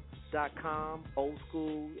H2C2Harlem.com. Old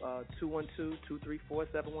school,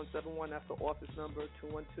 212-234-7171. That's the office number,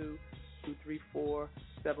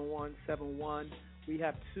 212-234-7171. We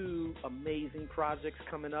have 2 amazing projects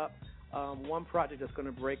coming up. One project that's going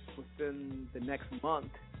to break within the next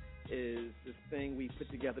month is this thing we put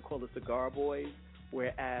together called the Cigar Boys,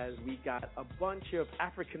 whereas we got a bunch of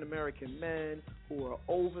African-American men who are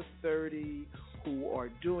over 30, who are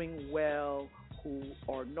doing well, who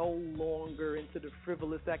are no longer into the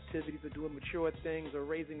frivolous activities of doing mature things or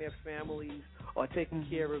raising their families or taking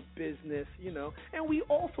care of business, you know. And we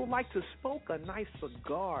also like to smoke a nice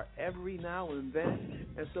cigar every now and then.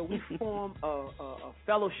 And so we form a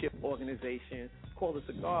fellowship organization called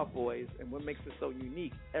the Cigar Boys. And what makes it so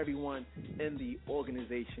unique, everyone in the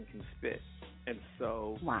organization can spit. And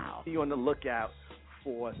so be on the lookout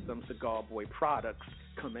for some Cigar Boy products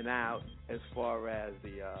coming out as far as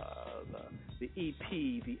the EP,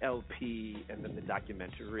 the LP, and then the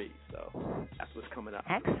documentary. So that's what's coming up.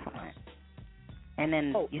 Excellent. And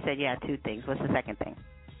then you said you had two things. What's the second thing?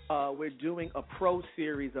 We're doing a pro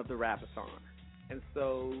series of the Rap-a-thon. And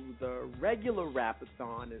so the regular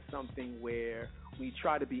Rap-a-thon is something where we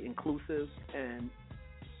try to be inclusive and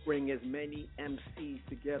bring as many MCs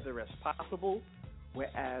together as possible,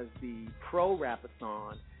 whereas the pro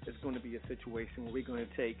Rap-a-thon is going to be a situation where we're going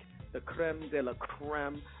to take the creme de la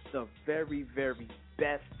creme, the very, very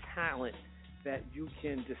best talent that you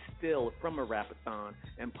can distill from a Rap-a-thon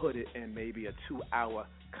and put it in maybe a 2-hour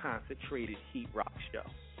concentrated heat rock show.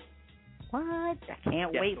 What? I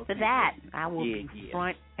can't wait for that. I will be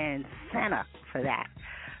front and center for that.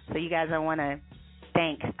 So you guys, I want to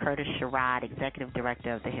thank Curtis Sherrod, Executive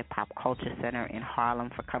Director of the Hip Hop Culture Center in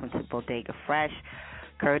Harlem, for coming to Bodega Fresh.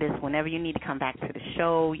 Curtis, whenever you need to come back to the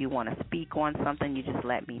show, you want to speak on something, you just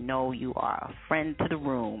let me know. You are a friend to the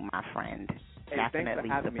room, my friend. Hey, definitely thanks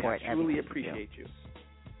for having support me. I truly appreciate you.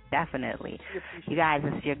 Definitely. You guys,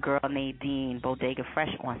 it's your girl Nadine, Bodega Fresh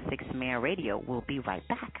on 6 Man Radio. We'll be right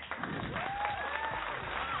back.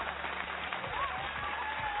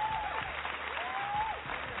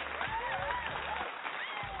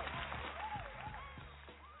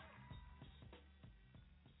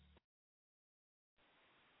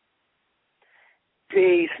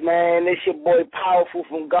 Peace, man. It's your boy Powerful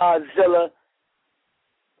from Godzilla.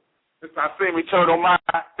 This I see me turtle mind.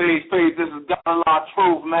 Peace. This is Gun Law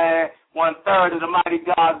Truth, man. 1/3 of the mighty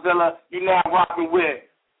Godzilla. You now rocking with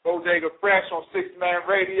Bodega Fresh on 6 Man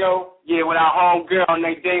Radio. Yeah, with our homegirl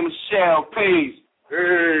Nadine Michel. Peace.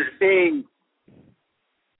 Peace.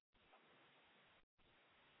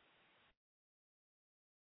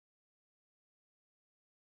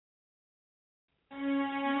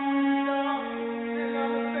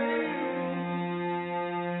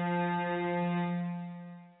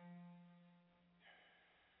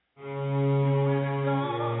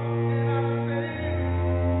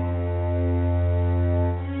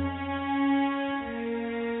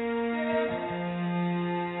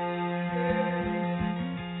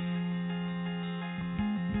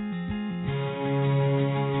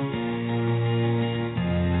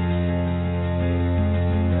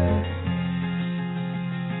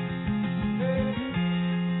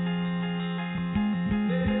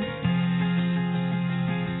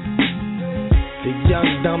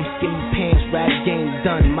 Dumb, skinny pants, rap game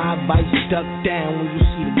done. My advice, duck down when you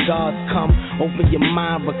see the gods come. Open your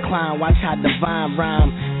mind, recline, watch how divine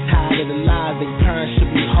rhyme. Tired of the lies, they parents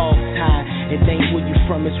should be hog tied. It ain't where you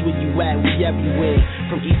from, it's where you at, we everywhere.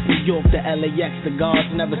 From East New York to LAX, the guards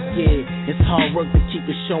never scared. It's hard work to keep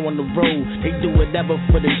the show on the road. They do whatever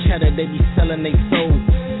for the cheddar, they be selling they soul.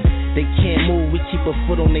 They can't move, we keep a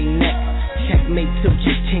foot on their neck. Checkmate, tilt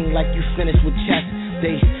your ting like you finished with chess.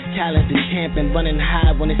 They talented champ and running high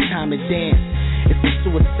when it's time to dance. It's a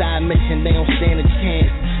suicide mission, they don't stand a chance.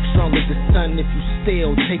 Strong as the sun if you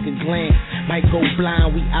still take a glance. Might go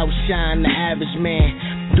blind, we outshine the average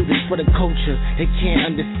man. Do this for the culture, they can't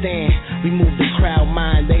understand. We move the crowd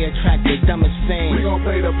mind, they attract the dumbest fans. We gon'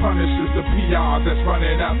 play the punishers, the PRs that's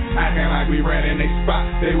running up, acting like we ran in they spot,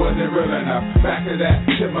 they wasn't real enough. Back to that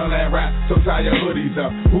Timberland rap, so tie your hoodies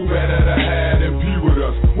up. Who better to have than be with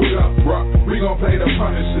us? What up, bruh? We gon' play the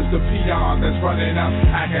punishers, the PRs that's running up,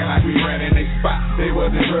 acting like we ran in they spot, they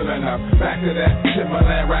wasn't real enough. Back to that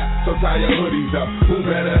Timberland rap, so tie your hoodies up. Who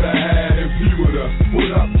better to have than be with us?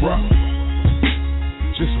 What up, bruh?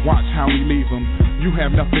 Just watch how we leave them. You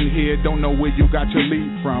have nothing here, don't know where you got your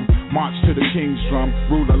lead from. March to the king's drum,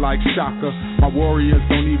 ruler like Shaka. My warriors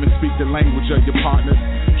don't even speak the language of your partners.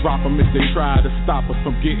 Drop them if they try to stop us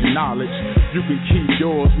from getting knowledge. You can keep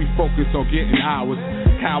yours, we focus on getting ours.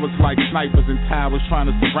 Cowards like snipers and towers trying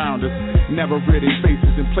to surround us. Never read their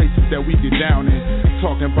faces in places that we get down in.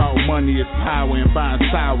 Talking about money is power and buying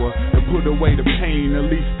sour. And put away the pain at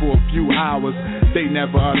least for a few hours. They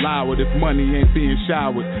never allow it if money ain't being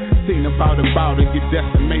showered. Seen about it, get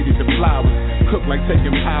decimated to flowers. Cook like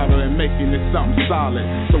taking powder and making it something solid.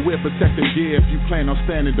 So wear protective gear if you plan on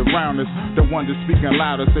standing around us. The ones that speaking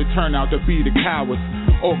loudest, they turn out to be the cowards.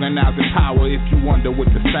 Organizing power if you wonder what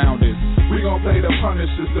the sound is. We gon' play the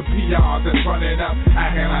punishers, the PRs that's running up,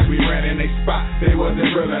 acting like we ran in they spot. They wasn't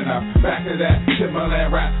real enough. Back to that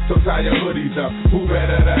Timberland rap, so tie your hoodies up. Who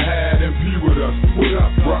better to have than P with us? What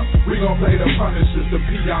up, bruh? We gon' play the punishers, the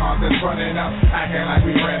PRs that's running up, acting like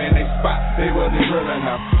we ran in they spot. They wasn't real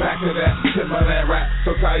enough. Back to that Timberland rap,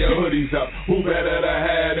 so tie your hoodies up. Who better to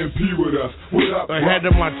have than P with us? What up, bruh? Ahead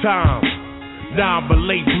of my time. Nah, I'm a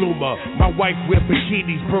late bloomer. My wife wear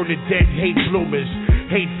bikinis, burning dead hate bloomers.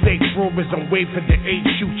 Hate fake rumors, I'm waiting for the 8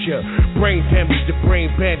 shoot ya. Brain damage, the brain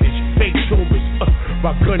bandage, fake tumors.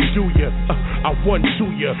 My gun do ya, I won to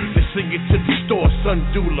ya. Then sing it to the store, son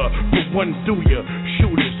doula. Put one through ya,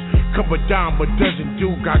 shooters. Come a dime, a dozen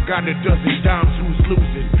do. I got a dozen dimes, who's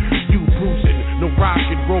losing? You bruising, no rock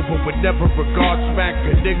and roll, but never regard smack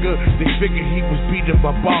a nigga. They figured he was beating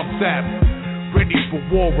my Bob Sapp. Ready for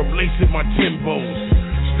war, I'm lacing my Timbos.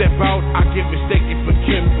 Step out, I get mistaken for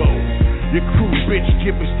Kimbo. Your crew bitch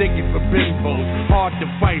get mistaken for bimbos. Hard to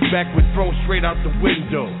fight back with thrown straight out the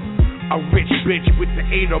window. A rich bitch with the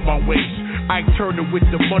 8 on my waist. I turn her with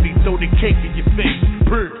the money, throw the cake in your face.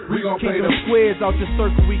 We gon' play the squares out your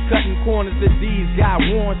circle, we cutting corners of these. Got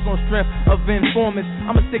warrants on strength of informants.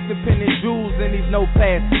 I'ma stick the pen and jewels in these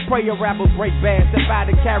notepads. Pray a rapper break bad, step out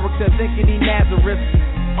of character, thinking he Nazareth.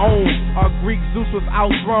 Own our Greek Zeus without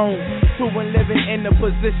throne. To and living in the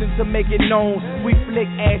position to make it known. We flick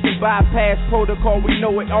ash and bypass protocol, we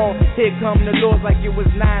know it all. Here come the Lords like it was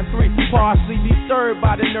 9-3. Partially disturbed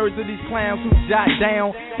by the nerves of these clowns who jot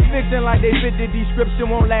down. Fiction like they fit the description,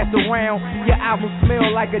 won't last around. Your album smell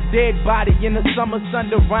like a dead body in the summer sun.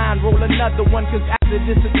 Divine, roll another one, cause after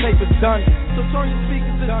this the tape is done. So turn your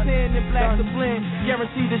speakers to 10 and blast the blend.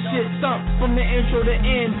 Guarantee the shit thump from the intro to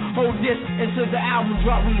end. Hold this until the album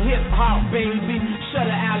drop. We hip hop, baby.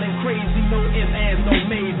 Shutter Island crazy, no if, and no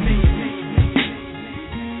maybe.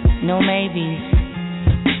 No maybes.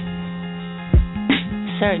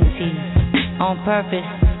 Certainty. On purpose.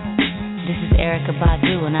 This is Erykah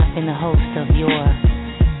Badu, and I've been the host of your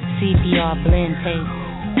CPR blend tape.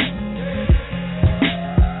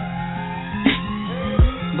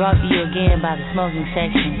 Brought to you again by the Smoking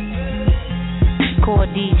Section. Core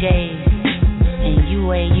DJs and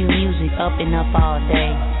UAU music up and up all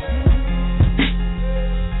day.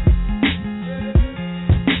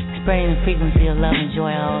 Spreading the frequency of love and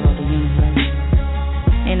joy all over the universe.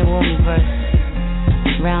 In the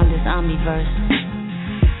Wombiverse, round this omniverse.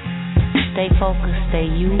 Stay focused, stay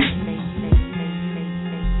you.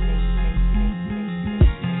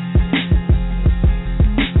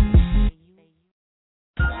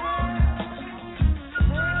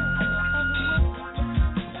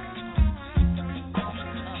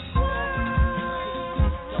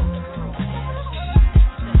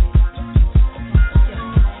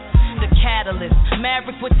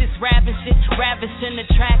 Maverick with this rapping shit, ravishing the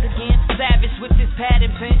track again. Savage with this pad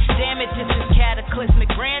and pen, damage is this cataclysmic.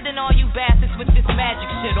 Brandon all you bastards with this magic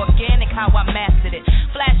shit. Organic how I mastered it,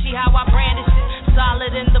 flashy how I brandish it.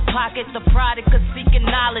 Solid in the pocket, the product of seeking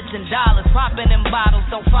knowledge and dollars. Popping in bottles,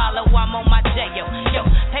 don't follow, I'm on my J. Yo,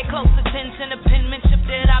 pay close attention to penmanship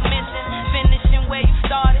that I mentioned. Finishing where you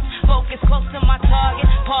started, focus close to my target.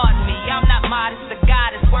 Pardon me, I'm not modest, the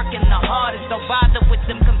God is working the hardest. Don't bother with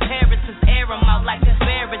them comparisons, air them out like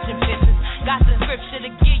disparaging bitches. Got the scripture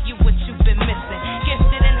to give you what you've been missing.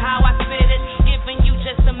 Gifted in how I spit it, giving you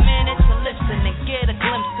just a minute to listen and get a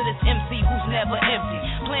glimpse to this MC who's never empty.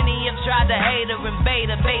 Plenty have tried to hate her and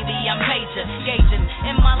beta, baby, I'm major. Gauging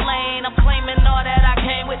in my lane, I'm claiming all that I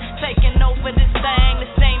came with. Taking over this thing,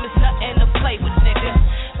 this name is nothing to play with, nigga.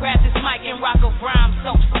 Grab this mic and rock a rhyme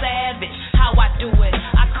so savage. How I do it,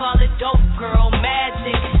 I call it dope girl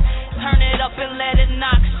magic. Turn it up and let it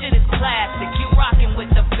knock, shit is classic. You rockin' with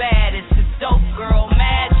the baddest, it's dope girl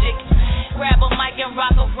magic. Grab a mic and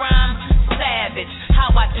rock a rhyme, savage. How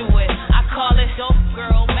I do it, I call it dope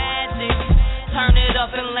girl magic. Turn it up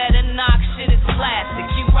and let it knock, shit is classic.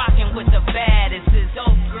 You rockin' with the baddest, it's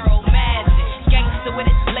dope girl magic. Gangster with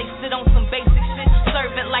it, laced it on some basic shit.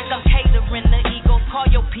 Serve it like I'm catering the egos. Call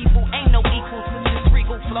your people, ain't no equals with this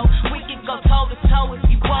regal flow. We can go toe to toe if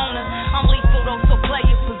you wanna. I'm lethal though, so play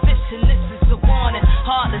your position. This is the warning.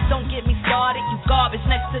 Heartless, don't get me started. You garbage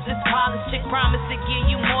next to this polished chick. Promise to give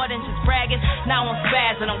you more than just bragging. Now I'm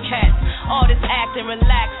spazzing on cats. All this acting,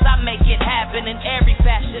 relax. I make it happen in every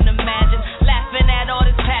fashion. Imagine laughing at all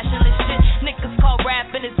this passionate shit. Niggas call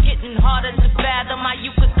rapping, it's getting harder to fathom how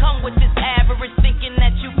you could come with this average, thinking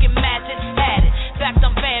that you can match it. Had it. Fact,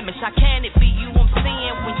 I'm famished. How can it be you I'm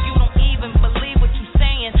seeing when you don't even believe what you're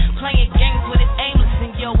saying? Playing games with it, aimless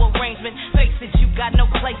in your arrangement. Face it, you got no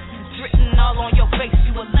place. It's written all on your face.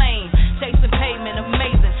 You a lame. Chasing payment,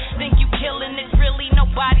 amazing.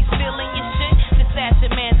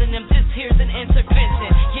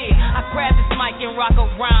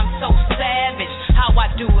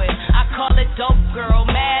 call it dope girl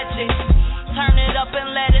magic. Turn it up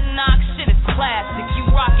and let it knock, shit is classic. You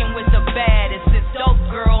rockin' with the baddest, it's dope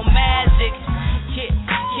girl magic.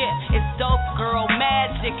 Yeah, it's dope girl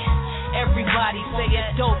magic. Everybody say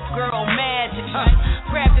it's dope girl magic.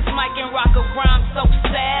 Grab this mic and rock a rhyme so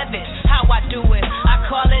savage. How I do it, I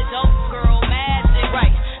call it dope girl magic.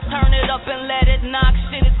 Right, turn it up and let it knock,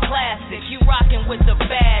 shit is classic. You rockin' with the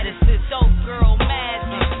baddest, it's dope girl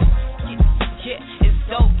magic. Yeah, it's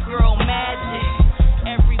dope girl magic.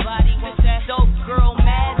 Everybody with that dope girl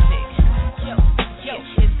magic. Yo,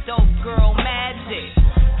 it's dope girl magic.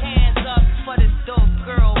 Hands up for this dope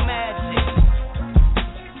girl magic.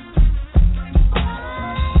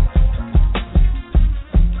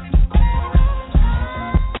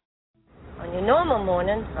 On your normal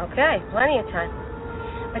morning, okay, plenty of time.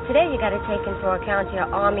 But today you got to take into account your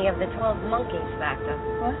army of the 12 monkeys factor.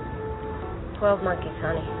 What? 12 monkeys,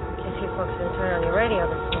 honey. In case you folks didn't turn on your radio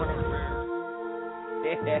this morning.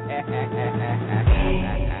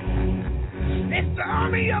 It's the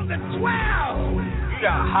army of the 12. You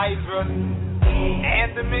got Hydra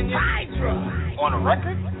and Dominion. Hydra on a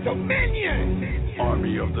record. Dominion.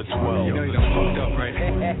 Army of the 12. You know you done fucked up, right?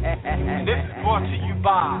 This is brought to you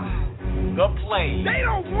by The Play. They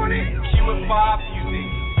don't want it. Q5 Music,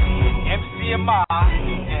 MCMI,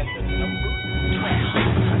 and the number 12.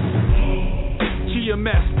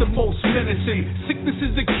 GMS, the most menacing. Sickness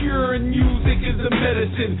is a cure and music is a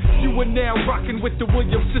medicine. You are now rocking with the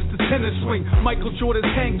Williams Sister tennis swing. Michael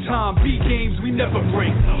Jordan's hang time, B-games we never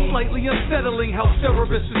break. Slightly unsettling how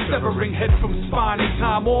Cerebus is severing head from spine and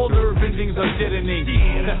time. All nerve endings are deadening.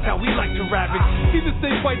 Yeah, that's how we like to ravage. See this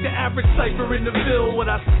thing fight the average cipher in the bill.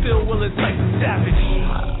 What I spill, well it's like a savage.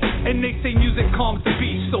 And they say music calms the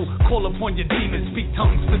beast, so call upon your demons, speak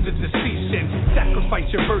tongues to the deceased, and sacrifice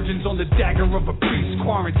your virgins on the dagger of a priest.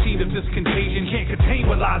 Quarantine of this contagion can't contain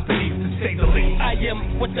what lies beneath, to say the least. I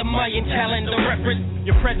am what the Mayan calendar reference.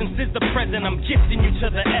 Your presence is the present, I'm gifting you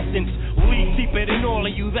to the essence. We deeper than all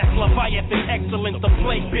of you, that's Leviathan excellence. The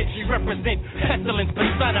plague bitch, you represent pestilence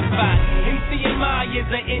personified. MCMI is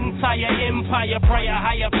an entire empire, prior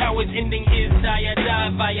higher powers ending is dire,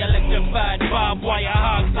 die via electrified, barbed wire,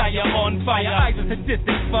 hog tire on fire, eyes are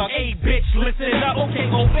sadistic fuck. Hey bitch, listen up, okay,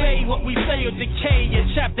 obey what we say or decay. Your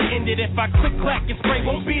chapter ended if I click, clack, and spray.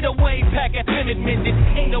 Won't be the way, pack a fitted mended.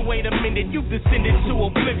 Ain't no way to mend it, you've descended to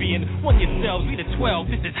oblivion. On yourselves, we the 12,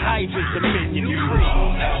 this is Hydra's dominion. You free.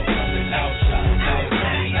 Outside. 1,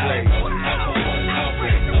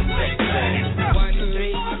 2,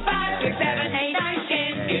 3, 5, 6, 7, 8, 9,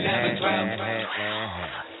 10, 11, 12.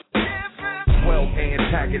 12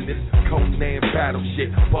 antagonists, codename battle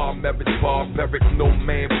shit. Barbaric, no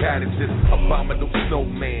man battles this. Abominable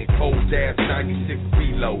snowman, cold ass 96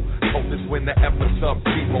 below. Coldest when the ever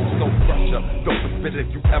sub-zero, no pressure. Don't spit if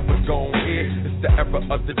you ever gone here. It's the era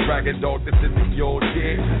of the dragon dog, this isn't your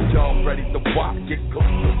day. Y'all ready to walk, get close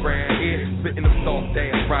around here. Spitting them soft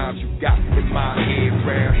ass rhymes you got in my head.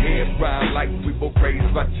 Round here, rhyme like we were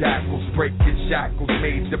raised by jackals. Breaking shackles,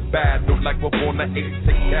 made the battle like we're on the 8-6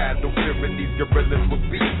 cattle. Fearing these gorillas would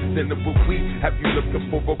be. Then it would we have you looking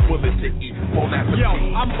for a bullet to eat. Yo,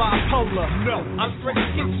 I'm bipolar. No, I'm straight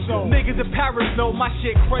schizo. Niggas in Paris know my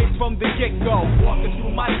shit crazy from the get-go. Walking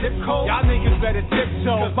through my zip code, y'all niggas better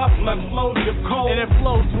tiptoe. Cause my blood flows zip code, and it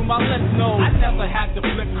flows through my left nose. I never had to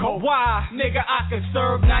flip code. Why? Nigga, I can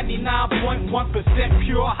serve 99.1%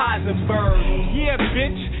 pure Heisenberg. Yeah,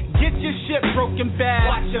 bitch. Get your shit broken bad.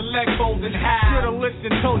 Watch your leg fold in half. Should've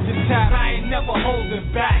listened, told you tap. I ain't never holding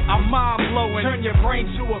back. I'm mind blowing. Turn your brain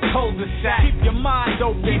to a cul-de-sac. Keep your mind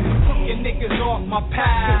open. Keep the crooked niggas off my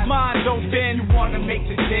path. Cause mine don't bend. You wanna make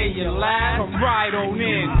today your last? Come right on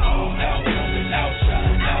in. One,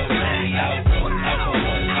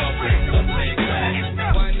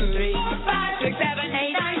 2, 3, 5, 6, 7,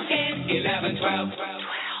 8, 9, 10, 11, 12.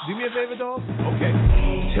 Do me a favor, dog? Okay.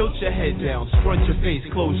 Tilt your head down, scrunch your face,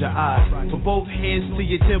 close your eyes. Put both hands to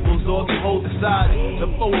your temples, dog, and hold the side. The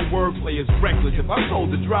forward wordplay is reckless. If I'm told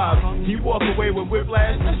to drive, you walk away with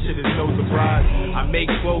whiplash, that shit is no surprise. I make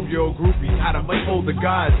 12-year-old groupies out of much older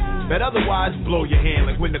guys that otherwise blow your hand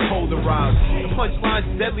like when the cold arrives. The punchline's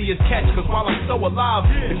deadly as catch, cause while I'm so alive,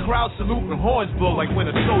 the crowd salute and horns blow like when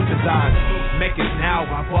a soldier dies. Meccas now,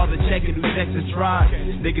 I bother checking who's next to try.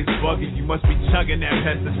 Niggas bugging, you must be chugging that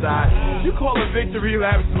pesticide. You call a victory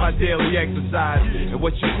lap to my daily exercise. And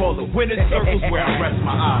what you call a winner's circle's where I rest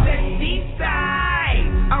my eyes.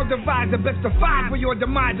 I'll devise the best of five for your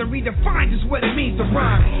demise and redefine just what it means to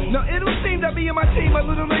rhyme. Now it'll seem that me and my team a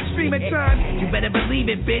little extreme at times. You better believe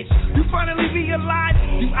it, bitch. You finally realize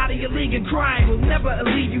you out of your league in crime. Will never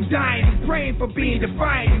leave you dying. You praying for being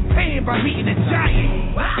defiant. You paying by meeting a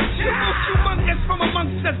giant. Wow.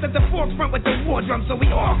 at the forefront with the war drum, so we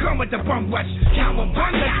all come with the bum rush. Count one,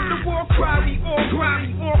 the war cry, we all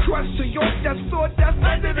grind, we all crush to your death, sword death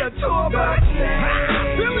under the tour bus.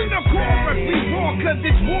 Feeling the chorus, we walk cause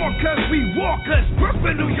it's war, cause we walkers,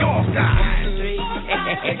 Brooklyn, New York, guys.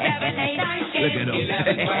 Look at them.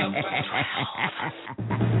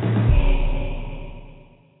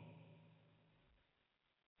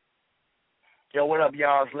 Yo, what up,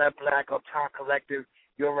 y'all? It's Let Black, Uptown Collective.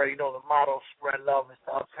 You already know the motto, spread love. It's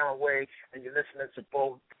the Uptown Way, and you're listening to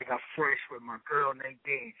Bodega Fresh with my girl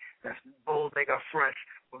Nadine. That's Bodega Fresh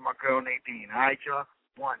with my girl Nadine. All right, y'all?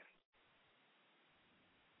 One.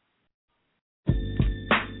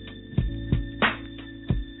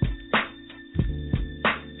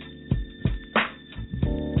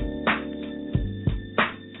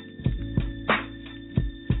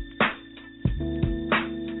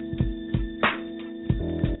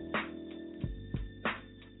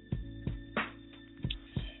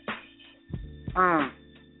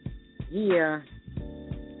 Yeah.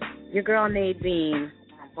 Your girl Nadine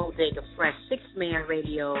on Bodega Fresh, 6-Man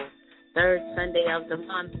Radio, third Sunday of the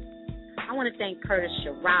month. I want to thank Curtis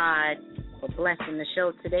Sherrod for blessing the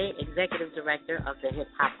show today, Executive Director of the Hip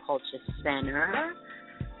Hop Culture Center.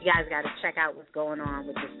 You guys got to check out what's going on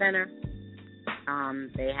with the center.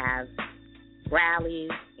 They have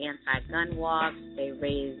rallies, anti-gun walks. They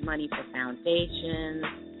raise money for foundations.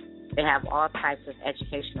 They have all types of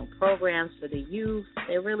educational programs for the youth.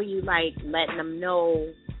 They really like letting them know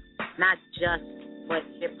not just what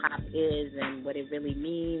hip-hop is and what it really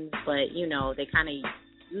means, but, you know, they kind of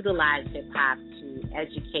utilize hip-hop to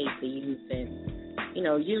educate the youth and, you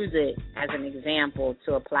know, use it as an example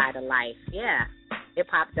to apply to life. Yeah,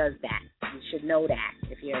 hip-hop does that. You should know that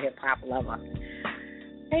if you're a hip-hop lover.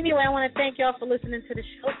 Anyway, I want to thank y'all for listening to the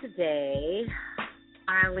show today.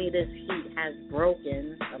 Finally, this heat has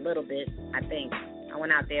broken a little bit, I think. I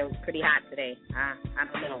went out there. It was pretty hot today. I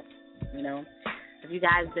don't know, you know. Have you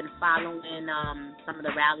guys been following some of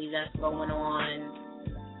the rallies that's going on?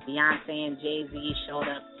 Beyonce and Jay-Z showed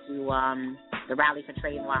up to the rally for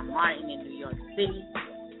Trayvon Martin in New York City.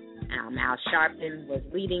 Al Sharpton was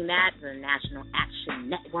leading that, the National Action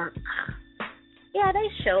Network. Yeah, they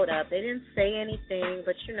showed up. They didn't say anything,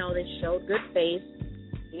 but, you know, they showed good faith.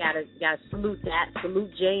 You gotta salute that.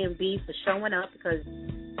 Salute J&B for showing up, because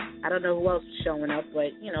I don't know who else was showing up,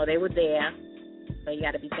 but, you know, they were there. So you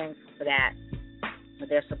got to be thankful for that. But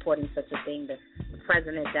they're supporting such a thing. The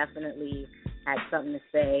president definitely had something to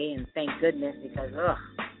say, and thank goodness, because,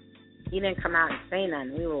 he didn't come out and say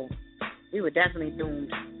nothing. We were definitely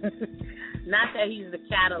doomed. Not that he's the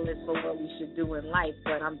catalyst for what we should do in life,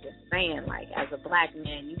 but I'm just saying, like, as a black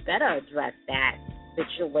man, you better address that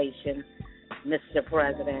situation, Mr.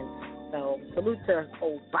 President. So salute to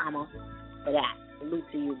Obama for that. Salute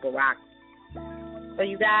to you, Barack. So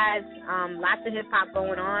you guys, lots of hip-hop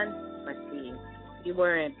going on. Let's see. You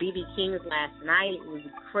were in B.B. King's last night. It was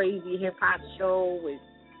a crazy hip-hop show with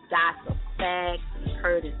Das Effect,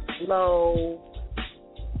 Curtis Blow,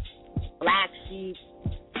 Black Sheep,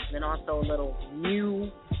 and then also a little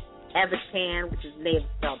new Evertan, which is named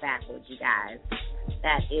spelled backwards, you guys.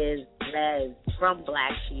 That is Les from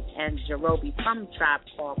Black Sheep and Jerobi from Tribe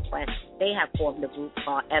Called Quest. They have formed a group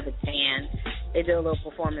called Evertan. They did a little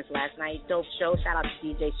performance last night. Dope show. Shout out to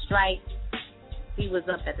DJ Strike. He was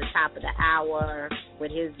up at the top of the hour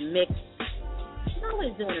with his mix. He's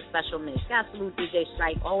always doing a special mix. Got to salute DJ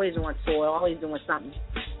Strike. Always on tour. Always doing something.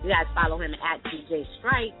 You guys follow him at DJ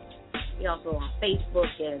Strike. He also on Facebook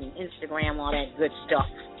and Instagram, all that good stuff.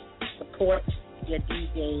 Support your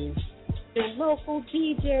DJs, your local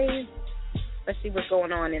DJs. Let's see what's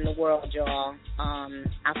going on in the world, y'all.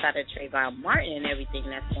 Outside of Trayvon Martin and everything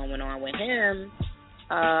that's going on with him,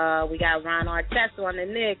 we got Ron Artest on the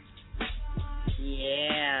Knicks.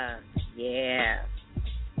 Yeah.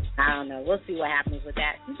 I don't know. We'll see what happens with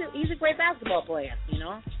that. He's a great basketball player, you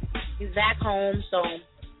know. He's back home, so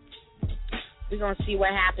we're going to see what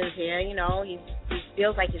happens here. You know, he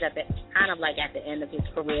feels like he's at the end of his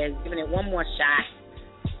career. He's giving it one more shot,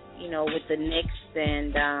 you know, with the Knicks,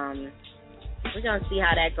 and we're going to see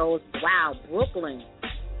how that goes. Wow, Brooklyn.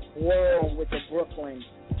 Whoa, with the Brooklyn.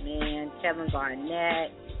 Man, Kevin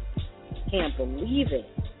Garnett. Can't believe it.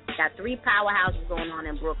 Got 3 powerhouses going on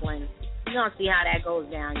in Brooklyn. We're going to see how that goes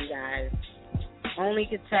down, you guys. Only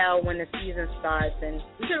could tell when the season starts, and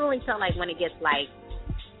you can really tell, like, when it gets, like,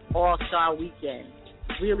 All-Star Weekend,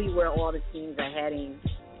 really where all the teams are heading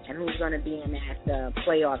and who's going to be in that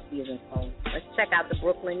playoff season. So let's check out the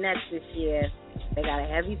Brooklyn Nets this year. They got a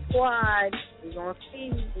heavy squad. We're going to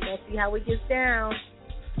see. We're going to see how it gets down.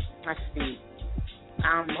 Let's see.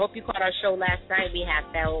 Hope you caught our show last night. We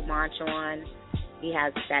had Pharoah Monch on. He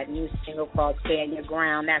has that new single called Stand Your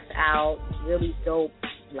Ground that's out. Really dope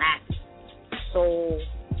black soul,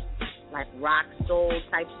 like rock soul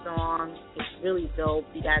type song. It's really dope.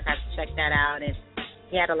 You guys have to check that out. And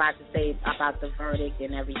he had a lot to say about the verdict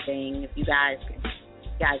and everything. If you guys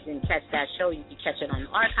didn't catch that show, you can catch it on the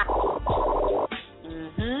archive.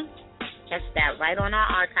 Catch that right on our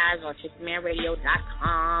archives on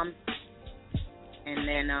 6manradio.com. And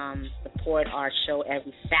then support our show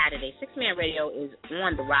every Saturday. 6Man Radio is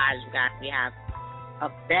on the rise, you guys. We have a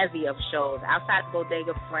bevy of shows. Outside of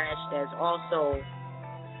Bodega Fresh, there's also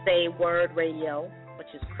Say Word Radio, which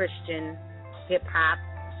is Christian hip-hop.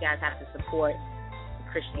 You guys have to support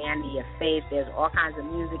Christianity, your faith. There's all kinds of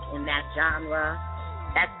music in that genre.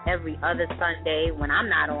 That's every other Sunday. When I'm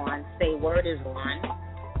not on, Say Word is on.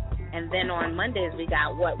 And then on Mondays, we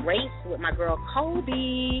got What Race with my girl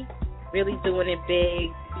Kobe, really doing it big.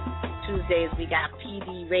 Tuesdays, we got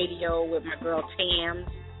PD Radio with my girl Tams.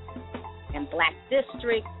 And Black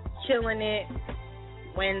District, killing it.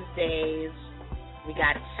 Wednesdays, we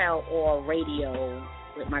got Tell All Radio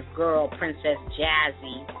with my girl Princess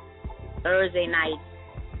Jazzy. Thursday nights,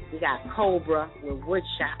 we got Cobra with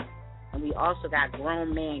Woodshop. And we also got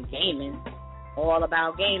Grown Man Gaming, all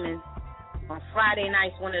about gaming. On Friday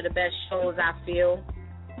nights, one of the best shows I feel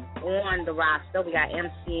on the roster, we got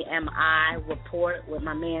MCMI Report with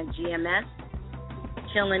my man GMS.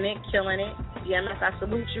 Killing it. GMS, I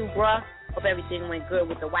salute you, bruh. Hope everything went good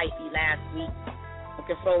with the wifey last week.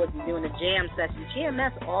 Looking forward to doing a jam session.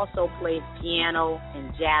 GMS also plays piano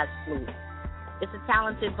and jazz flute. It's a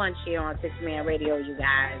talented bunch here on 6Man Radio, you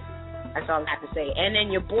guys. That's all I have to say. And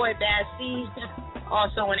then your boy Bad C,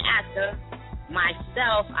 also an actor.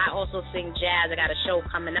 Myself, I also sing jazz. I got a show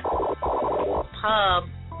coming up, Pub,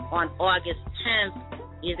 on August 10th.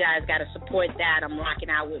 You guys got to support that. I'm rocking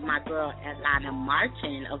out with my girl Atlanta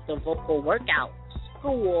Martin of the Vocal Workout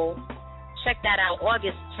School. Check that out,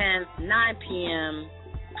 August 10th, 9 p.m.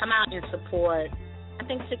 Come out and support. I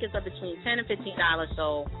think tickets are between $10 and $15,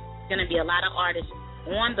 so it's going to be a lot of artists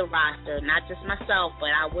on the roster, not just myself, but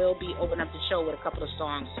I will be opening up the show with a couple of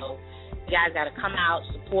songs, so you guys got to come out,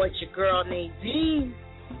 support your girl Nadine.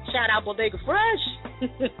 Shout out Bodega Fresh.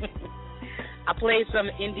 I played some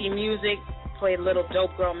indie music, played a little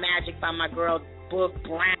Dope Girl Magic by my girl Boog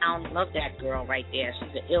Brown. Love that girl right there.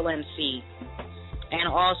 She's an ill MC. And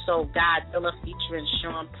also Godzilla featuring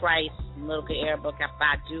Sean Price, Little Good Air Book If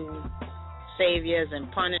I Do, Saviors and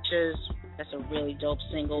Punishers. That's a really dope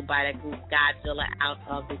single by that group Godzilla out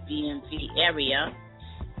of the DMV area.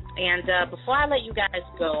 And before I let you guys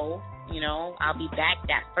go, I'll be back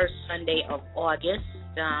that first Sunday of August.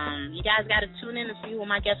 You guys got to tune in to see who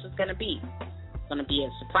my guest is going to be. It's going to be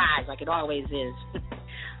a surprise like it always is.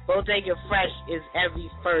 Bodega Fresh is every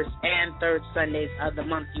first and third Sundays of the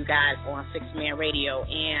month, you guys, on 6Man Radio.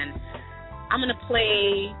 And I'm going to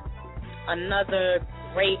play another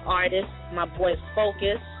great artist, my boy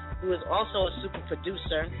Focus, who is also a super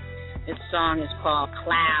producer. This song is called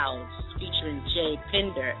Clouds, featuring Jay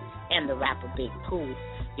Pinder and the rapper Big Pooh.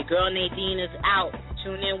 Your girl Nadine is out.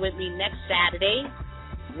 Tune in with me next Saturday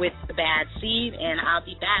with The Bad Seed, and I'll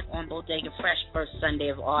be back on Bodega Fresh first Sunday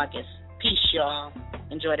of August. Peace, y'all.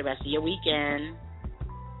 Enjoy the rest of your weekend.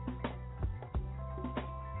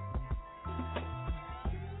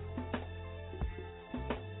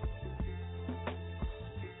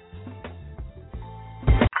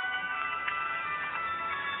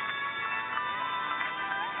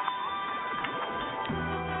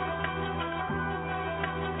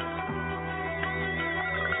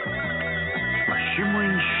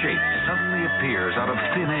 Shimmering shape suddenly appears out of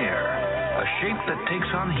thin air, a shape that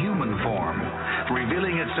takes on human form,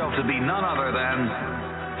 revealing itself to be none other than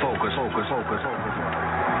Focus.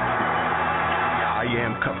 I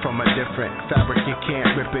am cut from a different fabric, you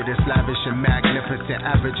can't rip it. It's lavish and magnificent.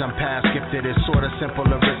 Average, I'm past gifted. It's sort of simple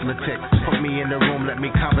arithmetic. Put me in the room, let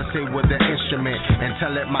me conversate with the instrument and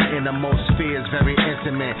tell it my innermost fears, very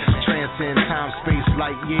intimate. Transcend time, space,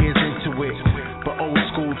 light years into it, but old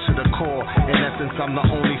school to the core. In essence, I'm the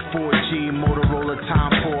only 4G Motorola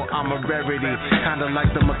time poor. I'm a rarity, kinda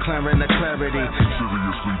like the McLaren of clarity.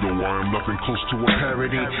 Seriously though, I am nothing close to a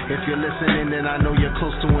parody. If you're listening, then I know you're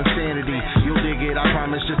close to insanity. You'll dig it, I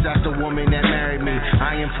promise, just ask the woman that married me.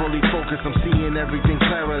 I am fully focused, I'm seeing everything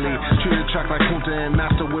clearly. Treat the track like Kunta and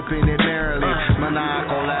Master whipping it merrily.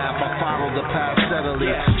 Maniacal laugh, I follow the path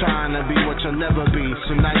steadily. Trying to be what you'll never be.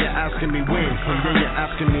 So now you're asking me when, and then you're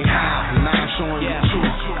asking me how. And now I'm showing you the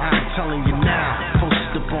truth, I'm telling you now.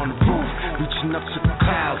 Posted up on the roof, reaching up to the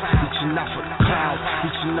clouds. Reaching out for the clouds,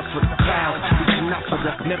 reaching up for the clouds, reaching out for for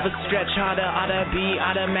the. Never stretch harder, oughta be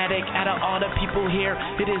automatic. Out of all the people here,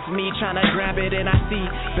 it is me trying to grab it, and I see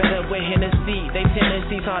better with Hennessy. They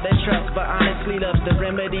tendencies hard to trust, but honestly love's the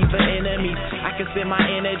remedy for enemies. I can spend my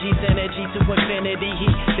energy to infinity. He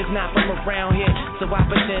is not from around here, so I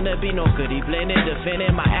pretend to be no goody blended,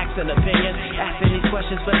 defending my acts and opinions, asking these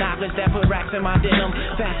questions for knowledge that put racks in my denim.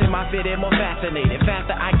 Fasten my fitted, more fascinated.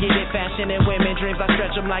 Faster I get it, fashion and women dreams. I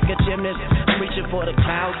stretch them like a gymnast. I'm reaching for the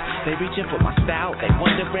clouds, they reaching for my style. They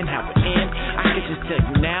wondering how it ends. I can just tell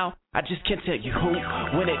you now, I just can't tell you who.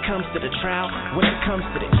 When it comes to the trial, when it comes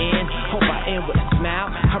to the end, hope I end with a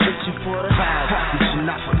smile. I'm reaching for the clouds, reaching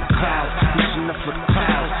out for the clouds, reaching up for the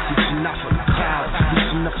clouds, reaching out for the clouds,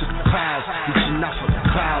 reaching up for the clouds, reaching out for the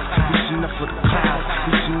clouds, reaching up for the clouds,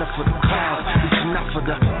 reaching up for the clouds, reaching out for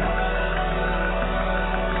the.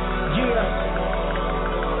 Yeah.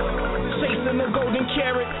 Chasing the golden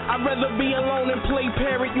carrot. I'd rather be alone and play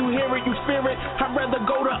parrot. You hear it, you fear it. I'd rather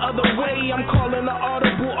go the other way. I'm calling the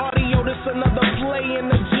audible audio. This another play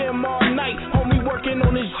in the gym all night. Homie working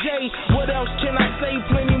on his J. What else can I say?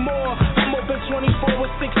 Plenty more. I'm open 24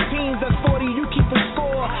 with 16s. That's 40. You keep a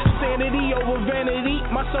score. Sanity over vanity.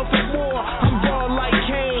 Myself at war. I'm raw like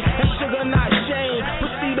Kane. And sugar not Shane.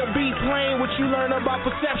 Proceed to be plain. What you learn about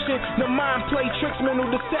perception. The mind play tricks, mental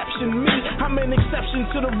deception. Me, I'm an exception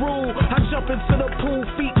to the rule. I jump into the pool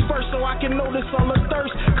feet first so I can notice all the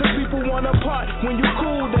thirst. Cause people wanna part. When you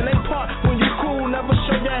cool, then they part. When you cool, never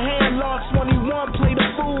show your hand. Lost 21, play the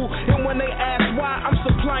fool. And when they ask why, I'm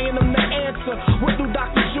supplying them the answer. What do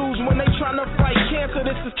doctors use when they tryna fight cancer?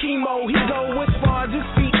 This is chemo. He go as far as his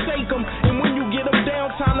feet take them. And when you get them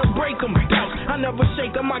down, time to break them. I never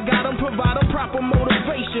shake them, I got them, provide them proper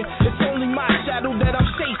motivation. It's only my shadow that I'm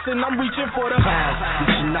chasing. I'm reaching for the clouds,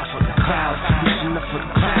 reaching out for the clouds, reaching up for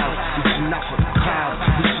the clouds, reaching out for the clouds,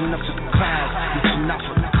 reaching up for the clouds, reaching out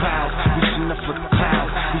for the clouds, reaching up for the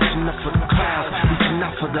clouds, reaching up for the clouds, reaching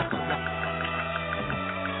out for the.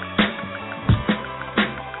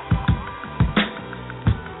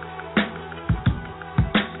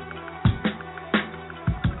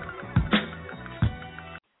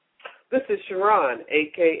 This is Sherrod,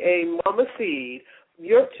 a.k.a. Mama Seed.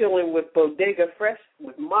 You're chilling with Bodega Fresh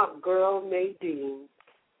with my girl Nadine.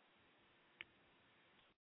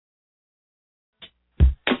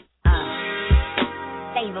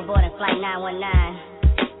 Thank you for boarding Flight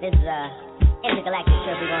 919. This is intergalactic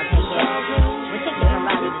trip we're going to take here. We're taking you from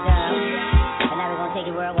Raleigh to Durham, but now we're going to take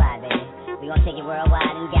you worldwide, baby. We're going to take you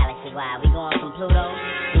worldwide and galaxy-wide. We're going from Pluto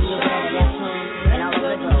to Jupiter to Neptune and all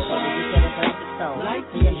over the globe, baby. You feel the galactic soul.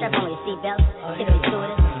 So just strap on your seatbelt, sit with the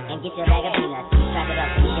stewardess, and get your bag of peanuts. Strap it up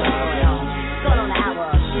and get what's going on. It's going on the hour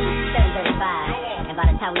of 7:35, and by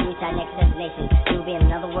the time we reach our next destination, we'll be in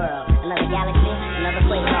another world, another galaxy, another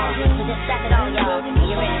place on. So just strap it on, y'all, and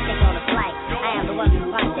get ready to take on a flight. I am the one who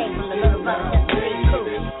partake from the little brother that's the big crew,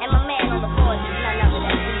 and my man on the board is none other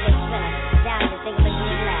than DJ Spinner. Down to think of making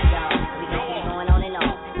you laugh, y'all. We gonna keep going on and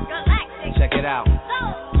on. Check it out.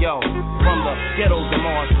 Yo, from the ghettos of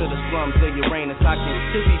Mars to the slums of Uranus, I can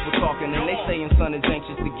hear people talking and they saying son is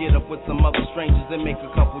anxious to get up with some other strangers and make a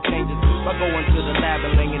couple changes. By going to the lab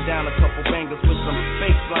and laying down a couple bangers with some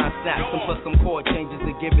baseline snaps and plus some chord changes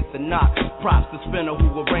to give it the knock. Props to Spinner who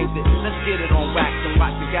arranged it. Let's get it on wax and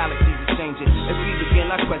watch the galaxies are changing. As we begin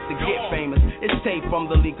our quest to get famous, it's tape from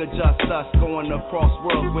the League of Just Us, going across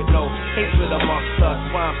worlds with no hatred amongst us.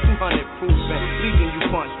 Rhymes 200 proof and leaving you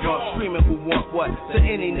punch drunk, screaming who want what to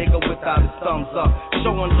any nigga without his thumbs up.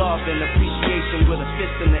 Showing love and appreciation with a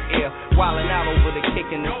fist in the air, wilding out over the kick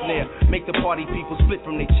and the snare. Make the party people split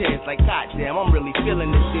from their chairs like, goddamn, I'm really feeling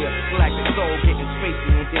this here. Galactic soul getting spacey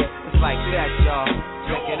in here. It's like that, y'all.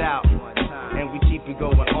 Check it out. And we keep it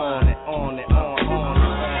going on and on and on and on.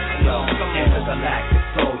 Yo, intergalactic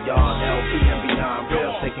soul, y'all. LB and beyond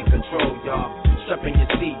real, taking control, y'all. Strapping your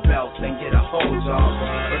seatbelts and get a hold, y'all.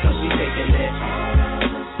 Because we taking it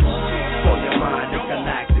for your mind, the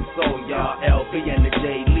galactic soul, y'all. LB and the J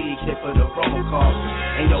League, here for the promo call.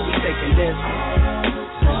 And yo, we taking this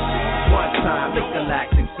one time, the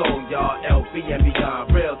galactic soul, y'all. LB and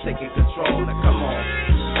beyond real, taking control. Now come on.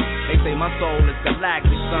 They say my soul is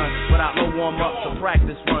galactic, son. Without no warm-ups or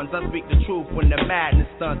practice runs, I speak the truth when the madness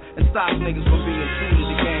stunts and stops niggas from being true to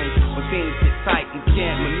the game. When things get tight and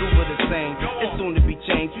can't maneuver the same, it's soon to be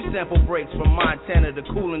changed. We sample breaks from Montana to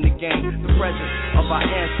cool in the game. The presence of our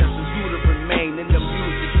ancestors, you to remain in the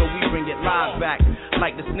music, so we bring it live back.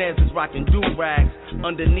 Like the snares is rocking do-rags,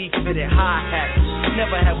 underneath fitted hi-hats.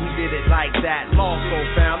 Never have we did it like that. Lost so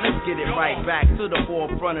found, let's get it right back to the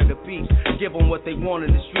forefront of the beat. Give them what they want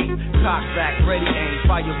in the street. Cock back, ready, aim,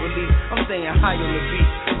 fire, release. I'm staying high on the beat,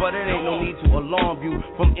 but it ain't no need to alarm you.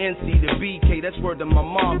 From NC to BK, that's word that my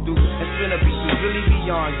mom do. And spin a beat is really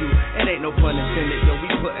beyond you. It ain't no pun intended, yo, we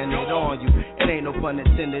putting it on you. It ain't no pun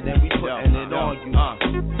intended, and we putting it on you.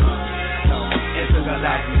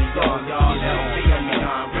 Intergalactic, y'all, LB and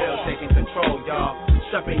beyond, real taking control, y'all.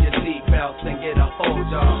 Strap in your seatbelts and get a hold,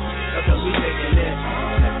 y'all. Because we taking it.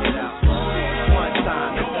 Check it out. One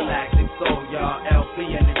time, Intergalactic Soul, y'all. LB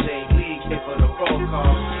and the J League, here for the roll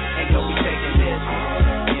call. And yo, we taking this.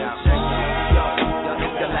 Yeah, check it out, y'all.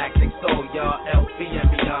 Intergalactic Soul, y'all. LB and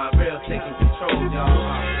beyond, real taking control, y'all.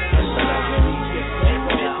 Intergalactic League, here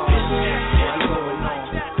for the roll call. What's going on?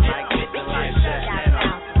 Like it, like that, and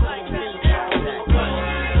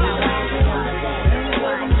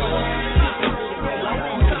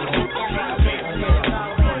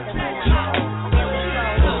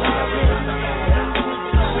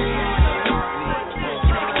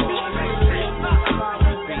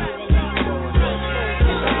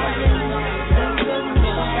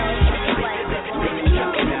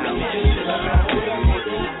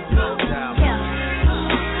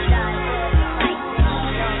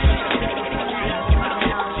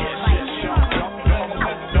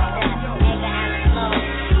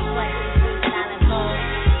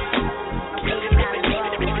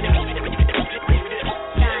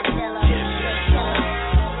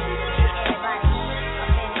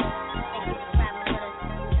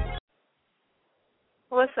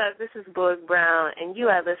What's up? This is Boog Brown, and you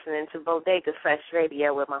are listening to Bodega Fresh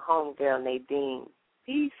Radio with my homegirl, Nadine.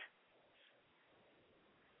 Peace.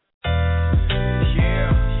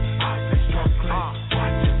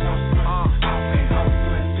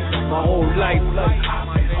 My whole life,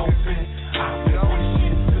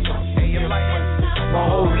 my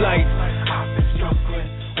whole life,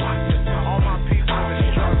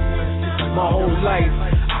 my whole life.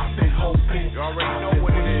 You already know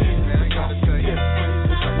what it is, man. I gotta tell you.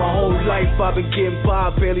 My whole life I've been getting by,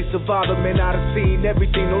 barely surviving, man. I done seen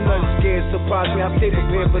everything, no nothing scared, surprise me. I stay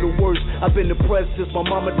prepared for the worst. I've been depressed since my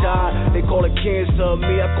mama died. They call it cancer,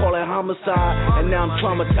 me I call it homicide. And now I'm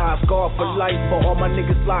traumatized, scarred for life. For all my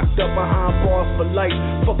niggas locked up behind bars for life.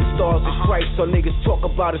 Fuck the stars and stripes, so niggas talk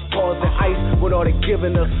about his cars and ice. When all they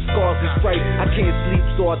giving us scars and stripes. I can't sleep,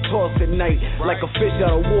 so I toss at night like a fish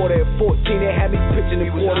out of water. At 14, they had me pitching the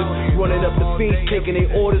quarters, running up the fiends, taking their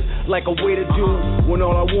orders like a way to do. When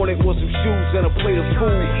all I wanted was some shoes and a plate of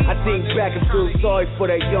food. I think back and feel sorry for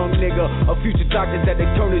that young nigga. A future doctor that they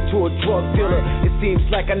turned into a drug dealer. It seems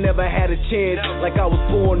like I never had a chance, like I was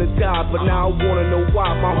born to die. But now I wanna know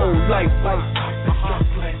why my whole life. I've been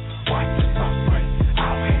struggling, why you suffering?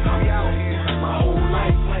 I've been out here my whole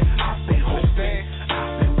life. I've been hoping,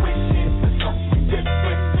 I've been wishing for something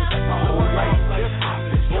different. My whole life, I've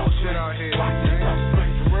been bullshit out here. Why you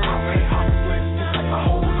suffering? I've been hustling my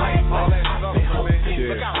whole life. I've been hoping.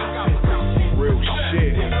 Real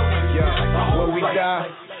shit. Yeah, when we die,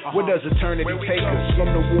 where does eternity take us?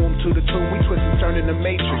 From the womb to the tomb, we twist and turn in the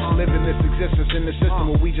matrix. Living this existence in the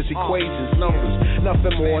system where we just equations, numbers,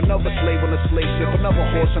 nothing more. Another slave on a slave ship, another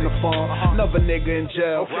horse on the farm, another nigga in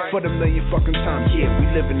jail for the million fucking times. Yeah, we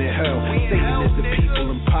living in hell. Satan is the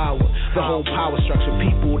people in power, the whole power structure.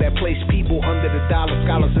 People that place people under the dollar.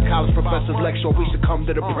 Scholars and college professors lecture we succumb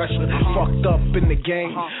to the pressure. Fucked up in the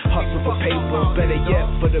game, hustle for paper, better yet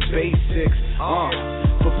for the basics.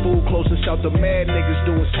 For food, clothes, and shelter, mad niggas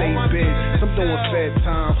doing same biz. Some doing fair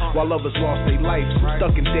time while others lost their life. Some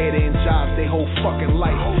stuck in dead-end jobs they whole fucking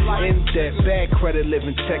life. In debt, bad credit,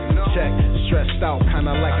 living check to check. Stressed out,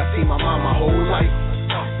 kinda like I see my mom my whole life.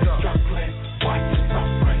 Struggling, why you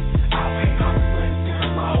suffering? I've been hustling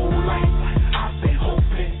my whole life. I've been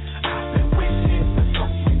hoping, I've been wishing for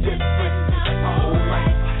something different. My whole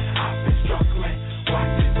life, I've been struggling, why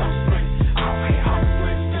you suffering? I've been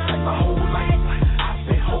hustling my whole life.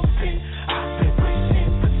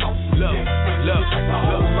 Look,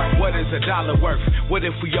 what is a dollar worth? What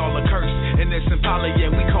if we all are cursed? In this Impala, yeah,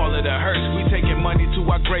 we call it a hearse. We taking money to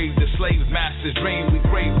our grave, the slave master's dream. We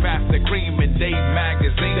crave after cream in Dave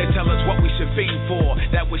magazine. They tell us what we should fiend for,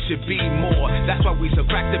 that we should be more. That's why we so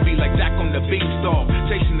crack to be like Jack on the beanstalk.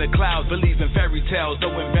 Chasing the clouds, believing fairy tales,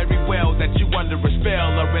 knowing very well that you under a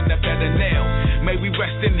spell or in a better nail. May we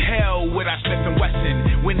rest in hell with our Smith and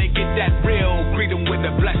Wesson. When they get that real, greet them with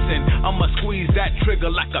a blessing. I'ma squeeze that trigger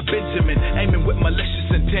like a Benjamin, aiming with malicious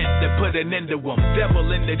intent to put an end to them.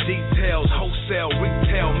 Devil in the the details, wholesale,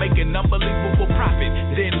 retail, making unbelievable profit,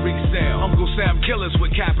 then resell. Uncle Sam killers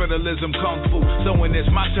with capitalism, kung fu. So when it's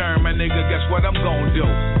my turn, my nigga, guess what I'm gonna do?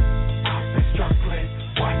 I've been struggling,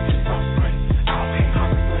 watching suffering, I've been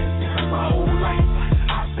hustling my whole life.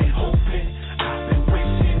 I've been hoping, I've been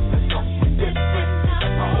wishing for something different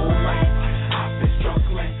my whole life. I've been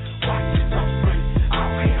struggling, watching suffering,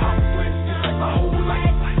 I've been hustling my whole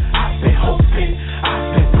life. I've been hoping,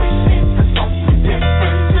 I've been wishing for something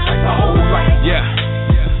different my whole life. Yeah,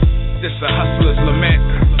 this a hustler's lament.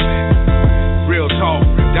 Real talk,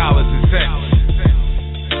 dollars and cents.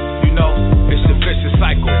 You know, it's a vicious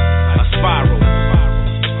cycle, a spiral.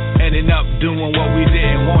 Ending up doing what we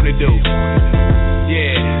didn't want to do.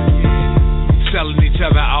 Yeah, selling each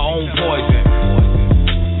other our own poison.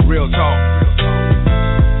 Real talk,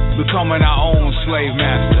 becoming our own slave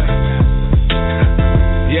master.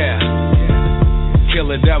 Yeah, kill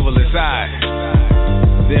the devil inside,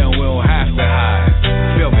 then we'll have to hide.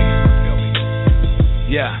 Feel me?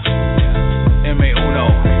 Yeah, M.A. Uno.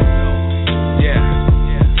 Yeah,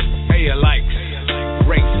 hey your likes,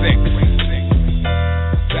 rate 6.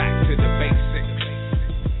 Back to the basics.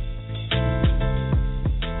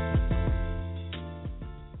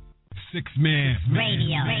 Six Man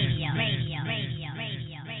Radio.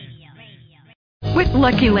 With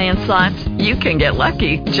Lucky Land Slots, you can get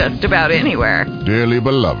lucky just about anywhere. Dearly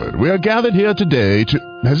beloved, we are gathered here today to...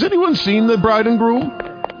 Has anyone seen the bride and groom?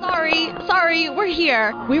 Sorry, we're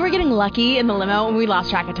here. We were getting lucky in the limo and we lost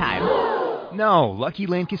track of time. No, Lucky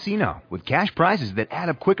Land Casino, with cash prizes that add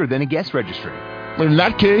up quicker than a guest registry. In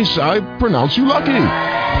that case, I pronounce you lucky.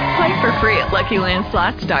 Play for free at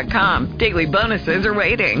LuckyLandSlots.com. Daily bonuses are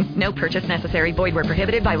waiting. No purchase necessary. Void where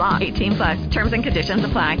prohibited by law. 18+. Terms and conditions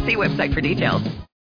apply. See website for details.